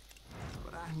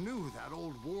 But I knew that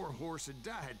old war horse had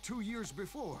died 2 years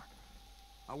before.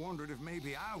 I wondered if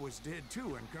maybe I was dead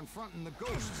too and confronting the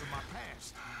ghosts of my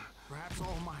past. Perhaps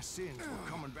all my sins were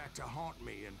coming back to haunt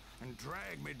me and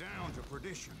drag me down to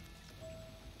perdition.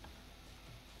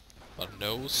 But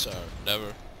no, sir,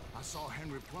 never. I saw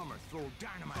Henry Plummer throw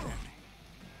dynamite at me.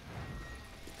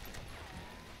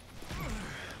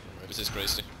 Maybe this is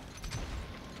crazy.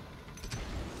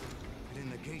 And in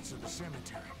the gates of the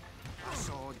cemetery, I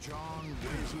saw John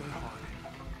Wesley Harding,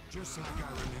 just like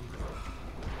I remember.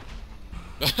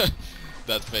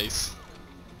 That face.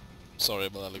 Sorry,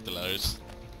 but that looked hilarious.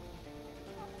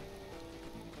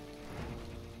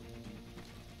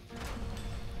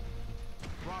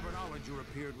 Robert Ollinger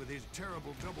appeared with his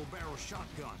terrible double-barrel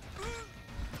shotgun.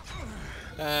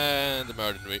 And the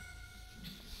murdered me.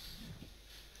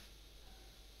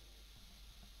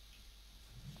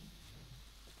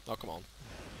 Oh, come on.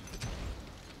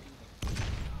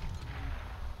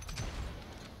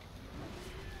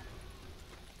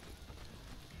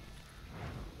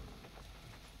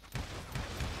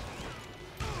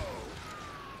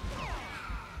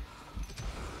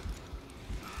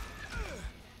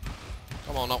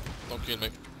 Come on now, don't kill me.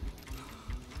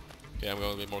 Okay, I'm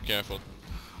gonna be more careful.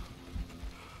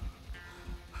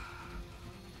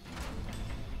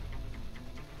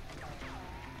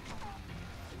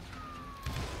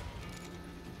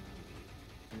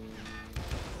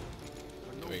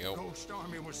 There we go. Ghost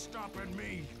army was stopping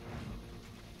me.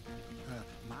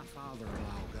 My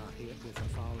father-in-law got hit with a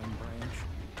falling branch.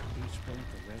 He spent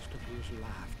the rest of his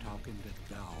life talking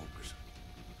to dogs.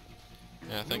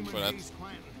 Yeah, thank you for that.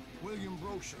 Clanton, William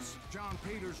Brocious, John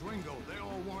Peters Ringo, they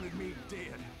all wanted me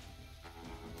dead.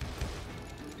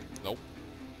 Nope.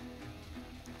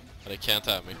 They can't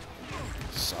have me.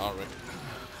 Sorry.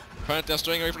 Apparently I'm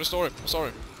straying away from the story. I'm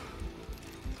sorry.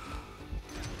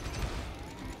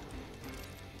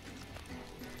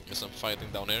 Guess I'm fighting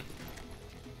down here.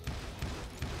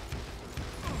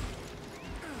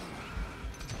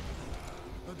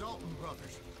 The Dalton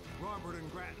brothers, Robert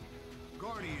and Grattan,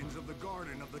 guardians of the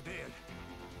Garden of the Dead.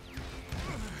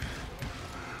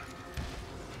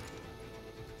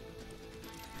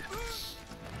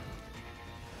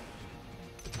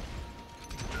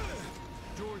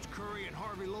 George Curry and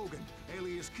Harvey Logan,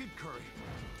 alias Kid Curry,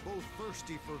 both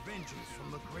thirsty for vengeance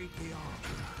from the great beyond.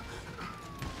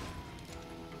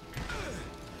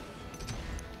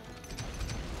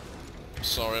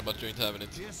 Sorry, but you ain't having it.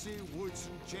 Jesse,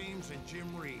 Woodson, James, and Jim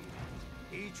Reed.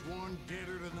 Each one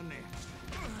deader than the next.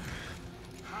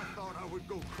 I thought I would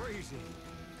go crazy.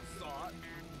 Thought?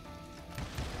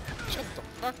 Shut the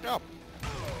fuck up!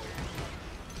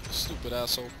 Stupid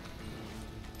asshole.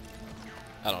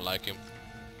 I don't like him.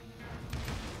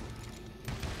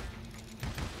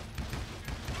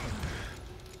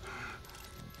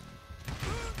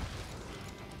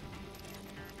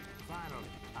 Finally,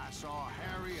 I saw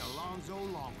Harry Alonzo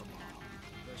Longabaugh.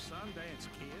 The Sundance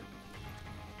Kid?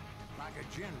 Like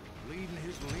a general leading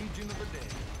his legion of the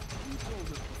dead. You told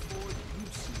us before that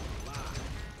you'd seen him alive.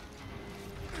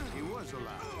 He was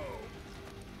alive.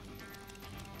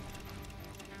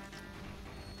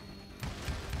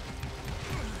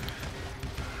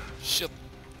 Shit.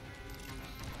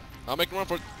 I'll make him run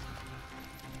for it.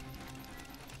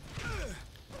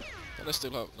 And I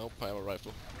still have... Nope, I have a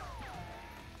rifle.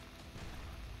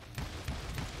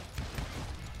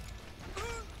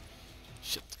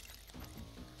 Shit.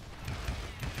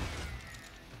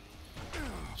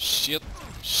 Shit.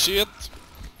 Shit.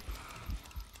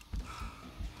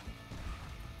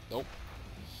 Nope.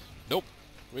 Nope.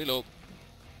 Reload.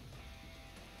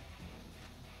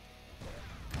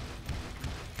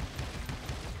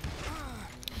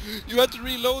 You had to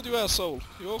reload, you asshole.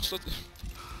 You also...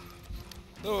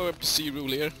 No NPC rule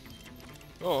here.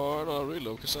 Oh, no,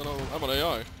 reload, because I know I'm gonna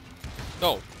die.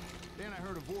 No. Then I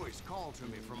heard a voice call to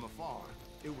me from afar.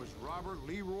 It was Robert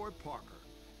Leroy Parker,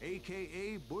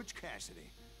 a.k.a. Butch Cassidy,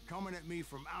 coming at me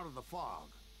from out of the fog.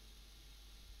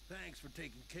 Thanks for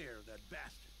taking care of that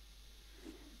bastard.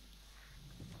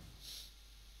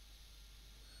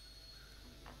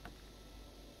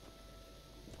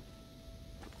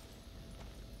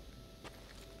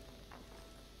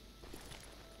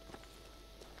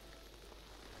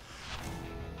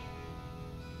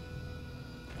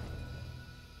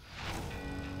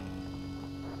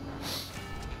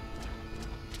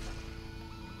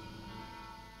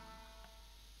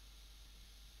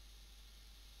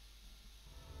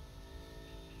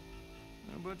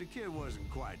 But the kid wasn't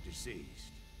quite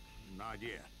deceased. Not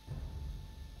yet.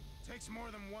 Takes more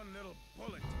than one little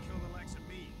bullet to kill the likes of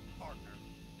me, partner.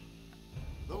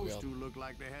 Those yeah. two looked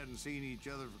like they hadn't seen each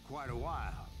other for quite a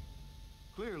while.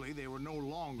 Clearly, they were no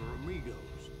longer amigos.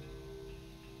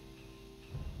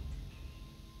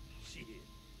 Shit.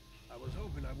 I was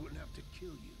hoping I wouldn't have to kill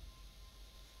you.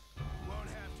 You won't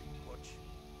have to, Butch.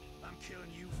 I'm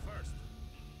killing you first.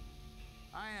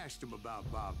 I asked them about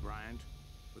Bob Bryant,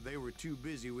 but they were too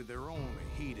busy with their own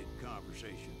heated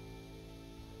conversation.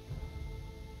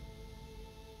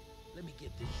 Let me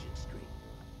get this shit straight.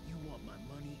 You want my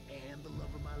money and the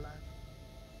love of my life?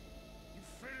 You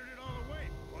frittered it all away,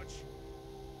 Butch.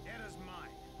 Edda's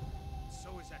mine.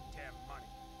 So is that damn money.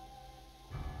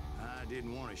 I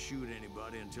didn't want to shoot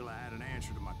anybody until I had an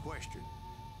answer to my question,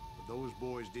 but those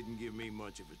boys didn't give me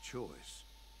much of a choice.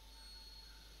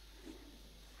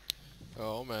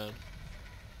 Oh, man.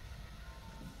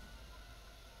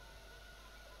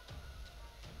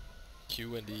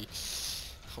 Q and D.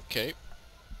 Okay.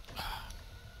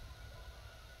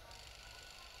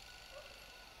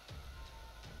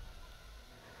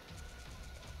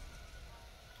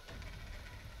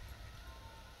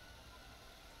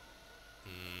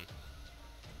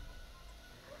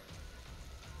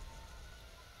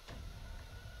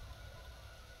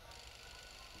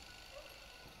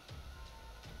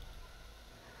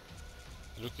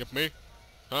 Look at me,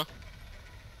 huh?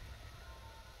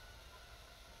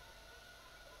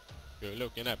 You're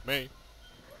looking at me.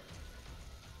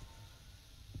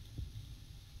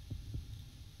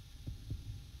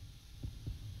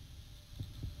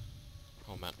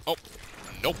 Oh man. Oh!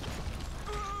 Nope!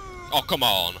 Oh, come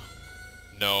on!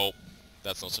 No.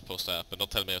 That's not supposed to happen. Don't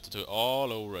tell me I have to do it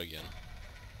all over again.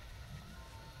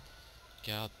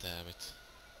 God damn it.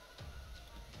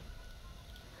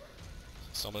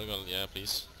 Somebody gonna... Yeah,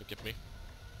 please. Look at me.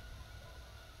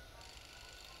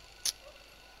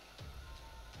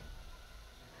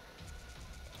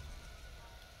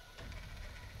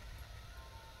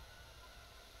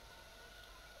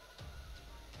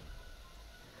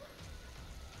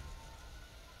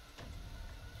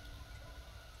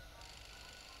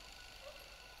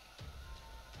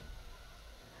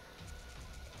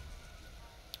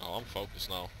 Oh, I'm focused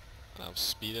now, and I'm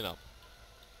speeding up.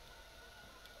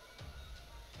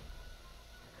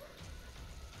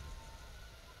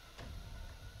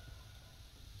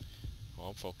 Oh,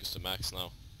 I'm focused to max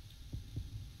now.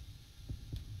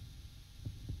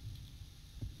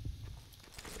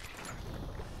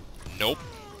 Nope.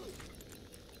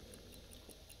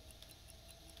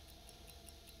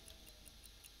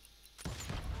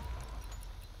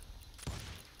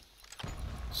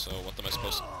 So what am I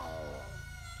supposed to...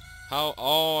 How?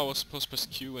 Oh, I was supposed to press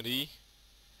Q and E?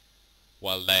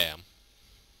 Well, damn.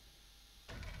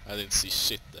 I didn't see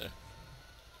shit there.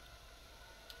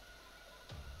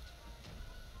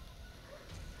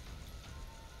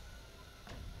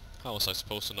 How was I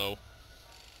supposed to know?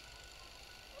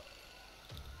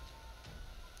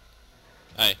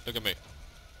 Hey, look at me.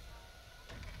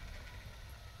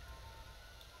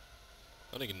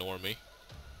 Don't ignore me.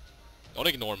 Don't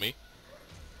ignore me.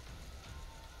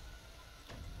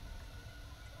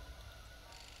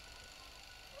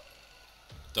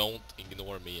 Don't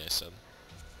ignore me, I said.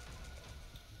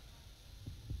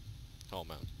 Oh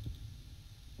man.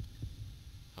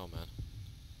 Oh man.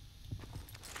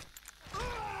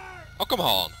 Oh, come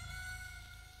on!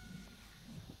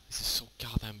 This is so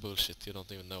goddamn bullshit, you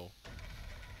don't even know.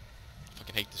 I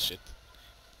fucking hate this shit.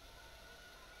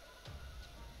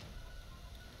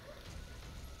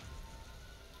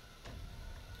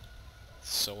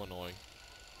 It's so annoying.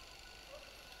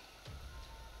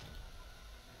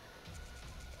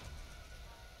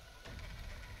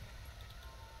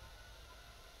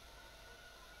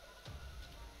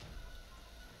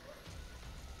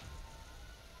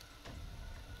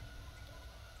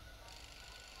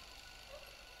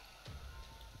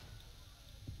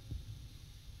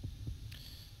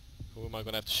 Who am I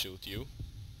gonna have to shoot? You?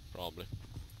 Probably.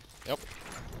 Yep.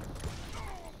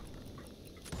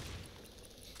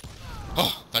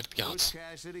 Oh, thank the gods. Butch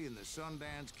Cassidy and the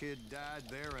Sundance Kid died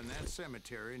there in that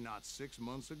cemetery not 6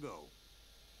 months ago.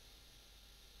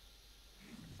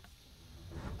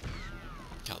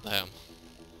 Goddamn.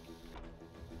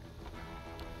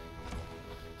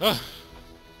 Ah.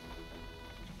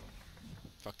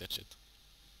 Fuck that shit.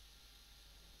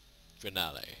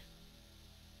 Finale.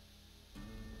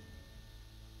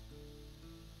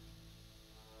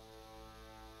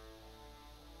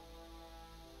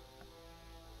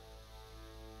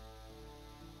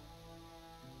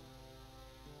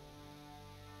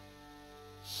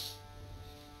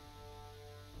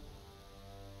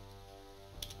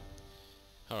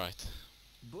 Alright.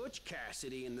 Butch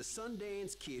Cassidy and the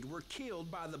Sundance Kid were killed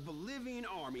by the Bolivian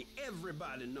army.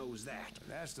 Everybody knows that.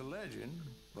 That's the legend,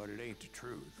 but it ain't the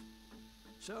truth.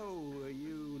 So,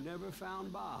 you never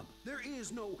found Bob? There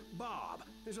is no Bob.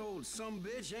 This old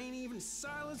sumbitch ain't even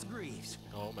Silas Greaves.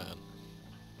 Oh man.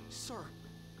 Sir,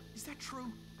 is that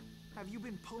true? Have you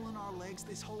been pulling our legs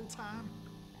this whole time?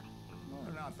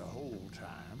 Well, not the whole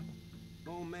time.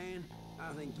 Oh man,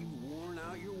 I think you've worn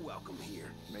out your welcome here.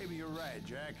 Maybe you're right,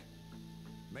 Jack.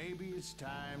 Maybe it's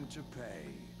time to pay.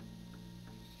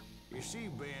 You see,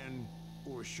 Ben,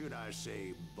 or should I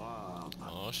say Bob,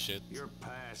 Oh shit. your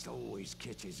past always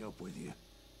catches up with you.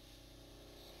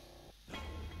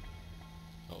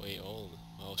 Oh, he old.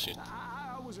 Oh shit.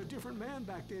 I was a different man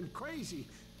back then, crazy.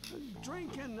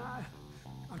 Drinking,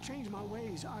 I changed my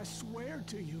ways, I swear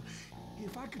to you.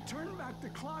 If I could turn back the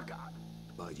clock,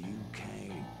 But you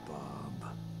can't,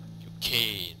 Bob. You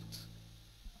can't.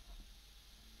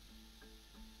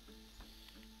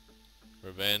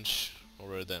 Revenge or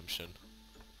redemption?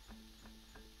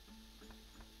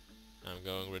 I'm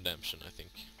going redemption, I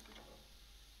think.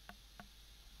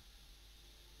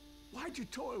 Why'd you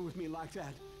toy with me like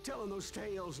that? Telling those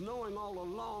tales, knowing all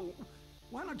along.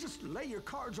 Why not just lay your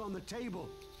cards on the table?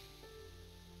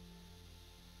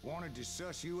 Wanted to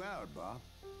suss you out, Bob.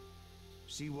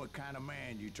 See what kind of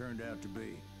man you turned out to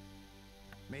be.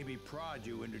 Maybe prod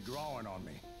you into drawing on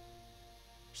me.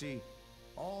 See,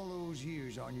 all those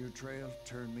years on your trail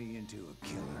turned me into a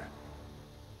killer.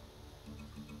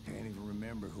 Can't even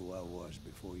remember who I was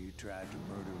before you tried to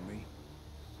murder me.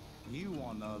 You,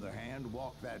 on the other hand,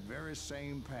 walked that very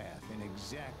same path in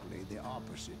exactly the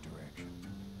opposite direction.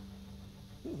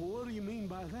 What do you mean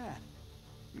by that?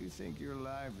 You think your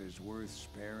life is worth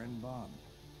sparing, Bob?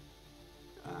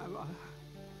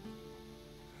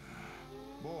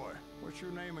 Boy, what's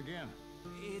your name again?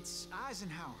 It's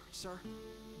Eisenhower, sir.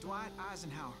 Dwight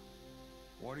Eisenhower.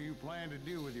 What do you plan to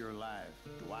do with your life,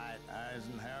 Dwight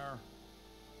Eisenhower?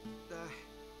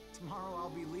 Tomorrow I'll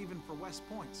be leaving for West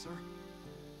Point, sir.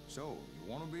 So,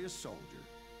 you want to be a soldier?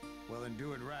 Well, then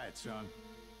do it right, son.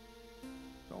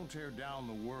 Don't tear down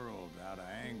the world out of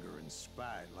anger and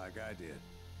spite like I did.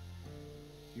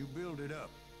 You build it up.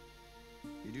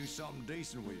 You do something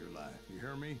decent with your life, you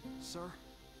hear me? Sir?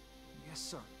 Yes,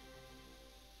 sir.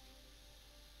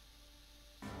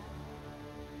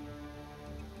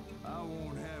 I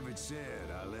won't have it said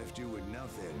I left you with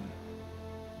nothing,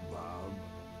 Bob.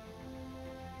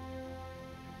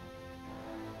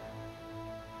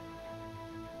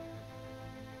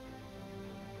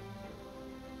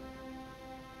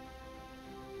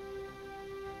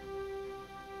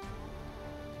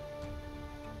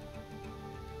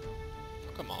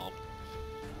 Come on.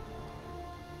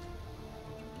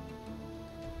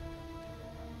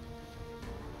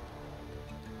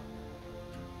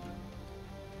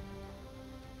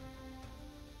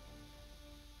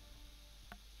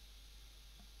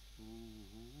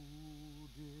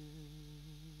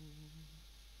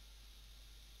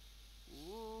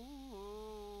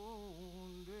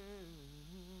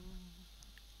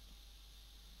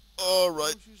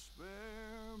 Alright.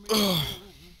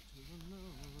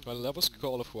 Well, that was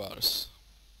Call of Juarez.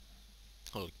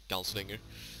 Oh, Gunslinger.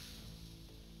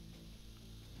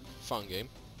 Fun game.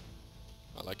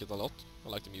 I like it a lot. I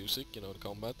like the music, you know, the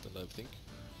combat and everything.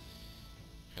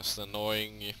 Just the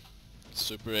annoying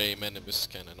super aim enemies,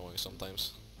 kinda annoying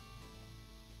sometimes.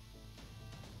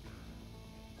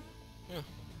 Yeah.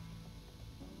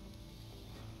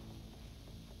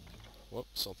 Well,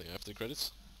 something after the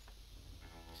credits.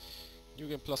 New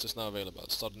Game Plus is now available.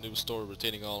 Start a new story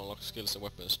retaining all unlocked skills and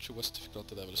weapons. Truest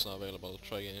difficulty level is now available.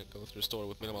 Try and go through the story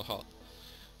with minimal HUD.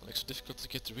 Extra difficult to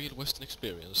get the real Western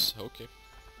experience. Okay.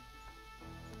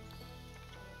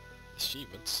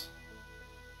 Achievements.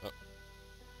 Oh.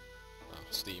 Oh,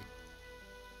 Steam.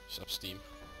 Shut up, Steam.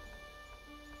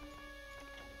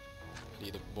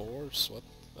 Leaderboards, what?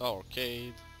 Oh,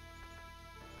 arcade.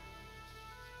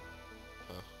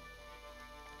 Huh.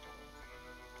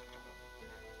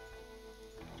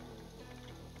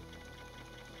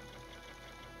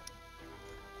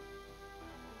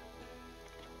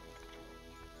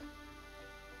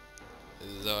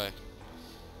 Is I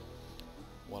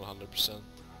 100%.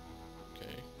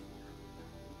 Okay.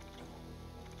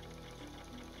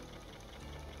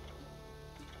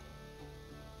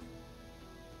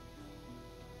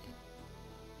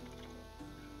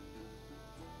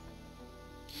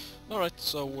 Alright,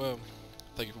 so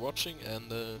thank you for watching,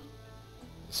 and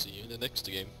see you in the next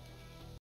game.